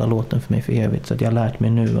förstör det hela låten för mig för evigt. Så att jag har lärt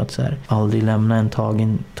mig nu att så här, aldrig lämna en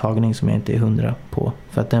tagning som jag inte är 100 på.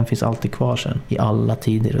 För att den finns alltid kvar sen i alla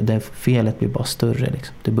tider och det felet blir bara större.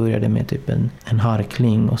 Liksom. Det började med typ en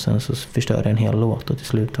harkling och sen så förstörde en hel låt och till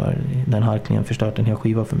slut har den harklingen förstört en hel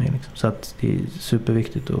skiva för mig. Liksom. Så att det är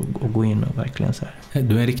superviktigt att gå in och verkligen så här.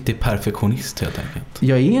 Du är en riktig perfektionist helt enkelt.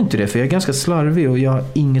 Jag är inte det för jag är ganska slarvig och jag har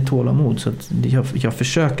inget tålamod så att jag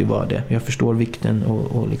försöker vara det. Jag förstår vikten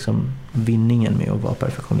och liksom vinningen med att vara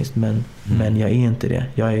perfektionist men jag är inte det.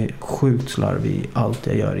 Jag är sjukt slarvig i allt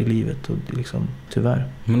jag gör i livet och liksom tyvärr.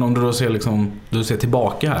 Men om du då ser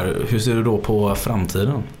tillbaka här, hur ser du då på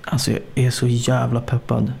framtiden? Alltså jag är så jävla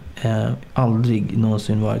peppad. Aldrig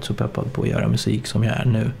någonsin varit så peppad på att göra musik som jag är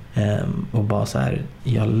nu. Och bara så här,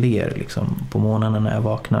 jag ler liksom på morgnarna när jag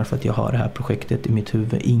vaknar för att jag har det här projektet i mitt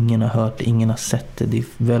huvud. Ingen har hört det, ingen har sett det. Det är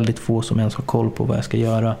väldigt få som ens har koll på vad jag ska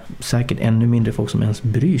göra. Säkert ännu mindre folk som ens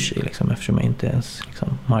bryr sig liksom, eftersom jag inte ens liksom,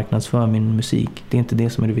 marknadsför min musik. Det är inte det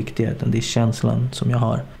som är det viktiga utan det är känslan som jag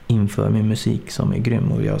har inför min musik som är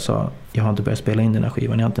grym. Och jag sa, jag har inte börjat spela in den här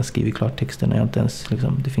skivan, jag har inte ens skrivit klart texten, jag har inte ens,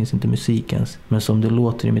 liksom, det finns inte musik ens. Men som det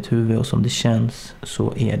låter i mitt huvud och som det känns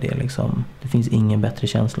så är det liksom, det finns ingen bättre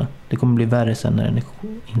känsla. Det kommer bli värre sen när den är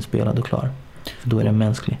inspelad och klar. För då är den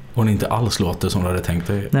mänsklig. Och den inte alls låter som du hade tänkt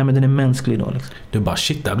dig. Nej men den är mänsklig då liksom. Du bara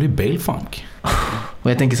shit, det blir Bale-funk.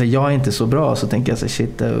 Och jag tänker så här, jag är inte så bra så tänker jag så här,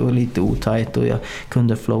 shit det var lite otajt och jag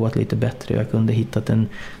kunde flowat lite bättre. Jag kunde hittat en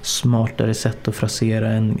smartare sätt att frasera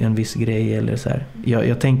en viss grej eller så här.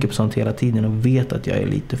 Jag tänker på sånt hela tiden och vet att jag är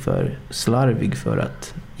lite för slarvig för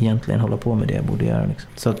att egentligen hålla på med det jag borde göra liksom.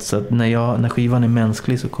 Så att när skivan är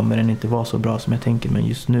mänsklig så kommer den inte vara så bra som jag tänker, men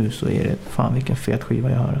just nu så är det fan vilken fet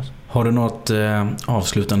skiva jag har alltså. Har du något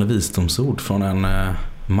avslutande visdomsord från en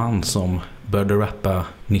man som började rappa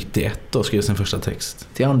 91 och skrev sin första text?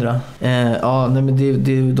 Till andra? Nej, men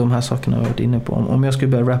det är de här sakerna jag har varit inne på. Om jag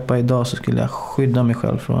skulle börja rappa idag så skulle jag skydda mig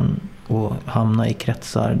själv från att hamna i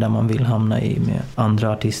kretsar där man vill hamna i med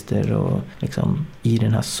andra artister och liksom i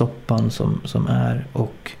den här soppan som är,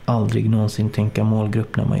 och aldrig någonsin tänka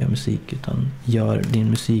målgrupp när man gör musik, utan gör din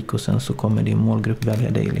musik och sen så kommer din målgrupp välja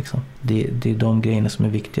dig liksom. Det är de grejerna som är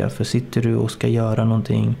viktiga, för sitter du och ska göra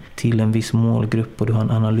någonting till en viss målgrupp och du har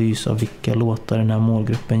en analys av vilka låtar den här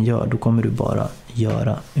målgruppen gör, då kommer du bara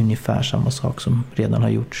göra ungefär samma sak som redan har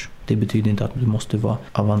gjorts. Det betyder inte att du måste vara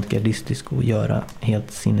avantgardistisk och göra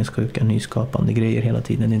helt sinnessjuka, nyskapande grejer hela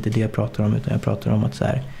tiden. Det är inte det jag pratar om, utan jag pratar om att så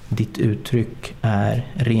här, ditt uttryck är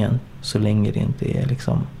rent så länge det inte är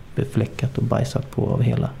liksom befläckat och bajsat på av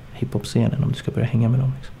hela hiphop-scenen, om du ska börja hänga med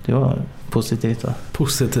dem. Liksom. Det var positivt, va?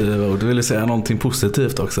 Positiva ord. Du ville säga någonting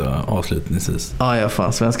positivt också avslutningsvis. Ja,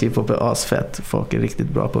 fan. Svensk hiphop är asfett. Folk är riktigt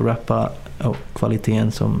bra på att rappa. Och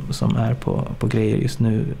kvaliteten som är på grejer just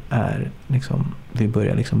nu är liksom, vi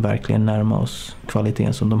börjar liksom verkligen närma oss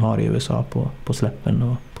kvaliteten som de har i USA på släppen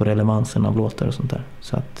och på relevansen av låtar och sånt där.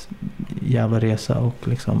 Så att jävla resa, och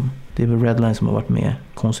liksom det är väl Redline som har varit med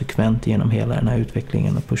konsekvent genom hela den här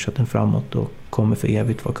utvecklingen och pushat den framåt och kommer för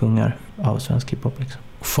evigt vara kungar av svensk hiphop liksom.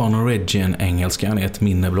 Phonorigin-engelskan är ett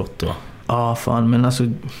minne blott då? Ja, fan, men alltså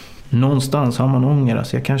någonstans har man ånger.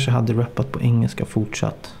 Alltså, jag kanske hade rappat på engelska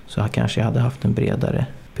fortsatt, så jag kanske hade haft en bredare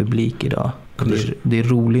publik idag. Det är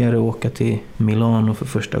roligare att åka till Milano för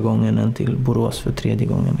första gången än till Borås för tredje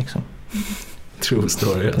gången liksom. True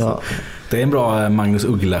story alltså. Ja. Det är en bra Magnus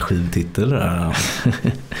Uggla-skivtitel där.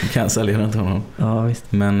 Kan sälja den till honom. Ja, visst.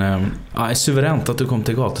 Men är suveränt att du kom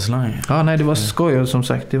till Gatuslang. Ja, nej, det var skoj, och som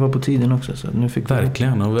sagt, det var på tiden också, så nu fick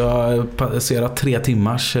verkligen, och vi har passerat 3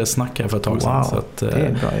 timmars snack här för ett tag sedan. Wow, så att, det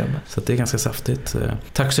är bra jobbat. Så att det är ganska saftigt.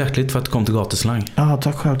 Tack så hjärtligt för att du kom till Gatuslang. Ja,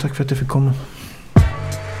 tack själv, tack för att jag fick komma.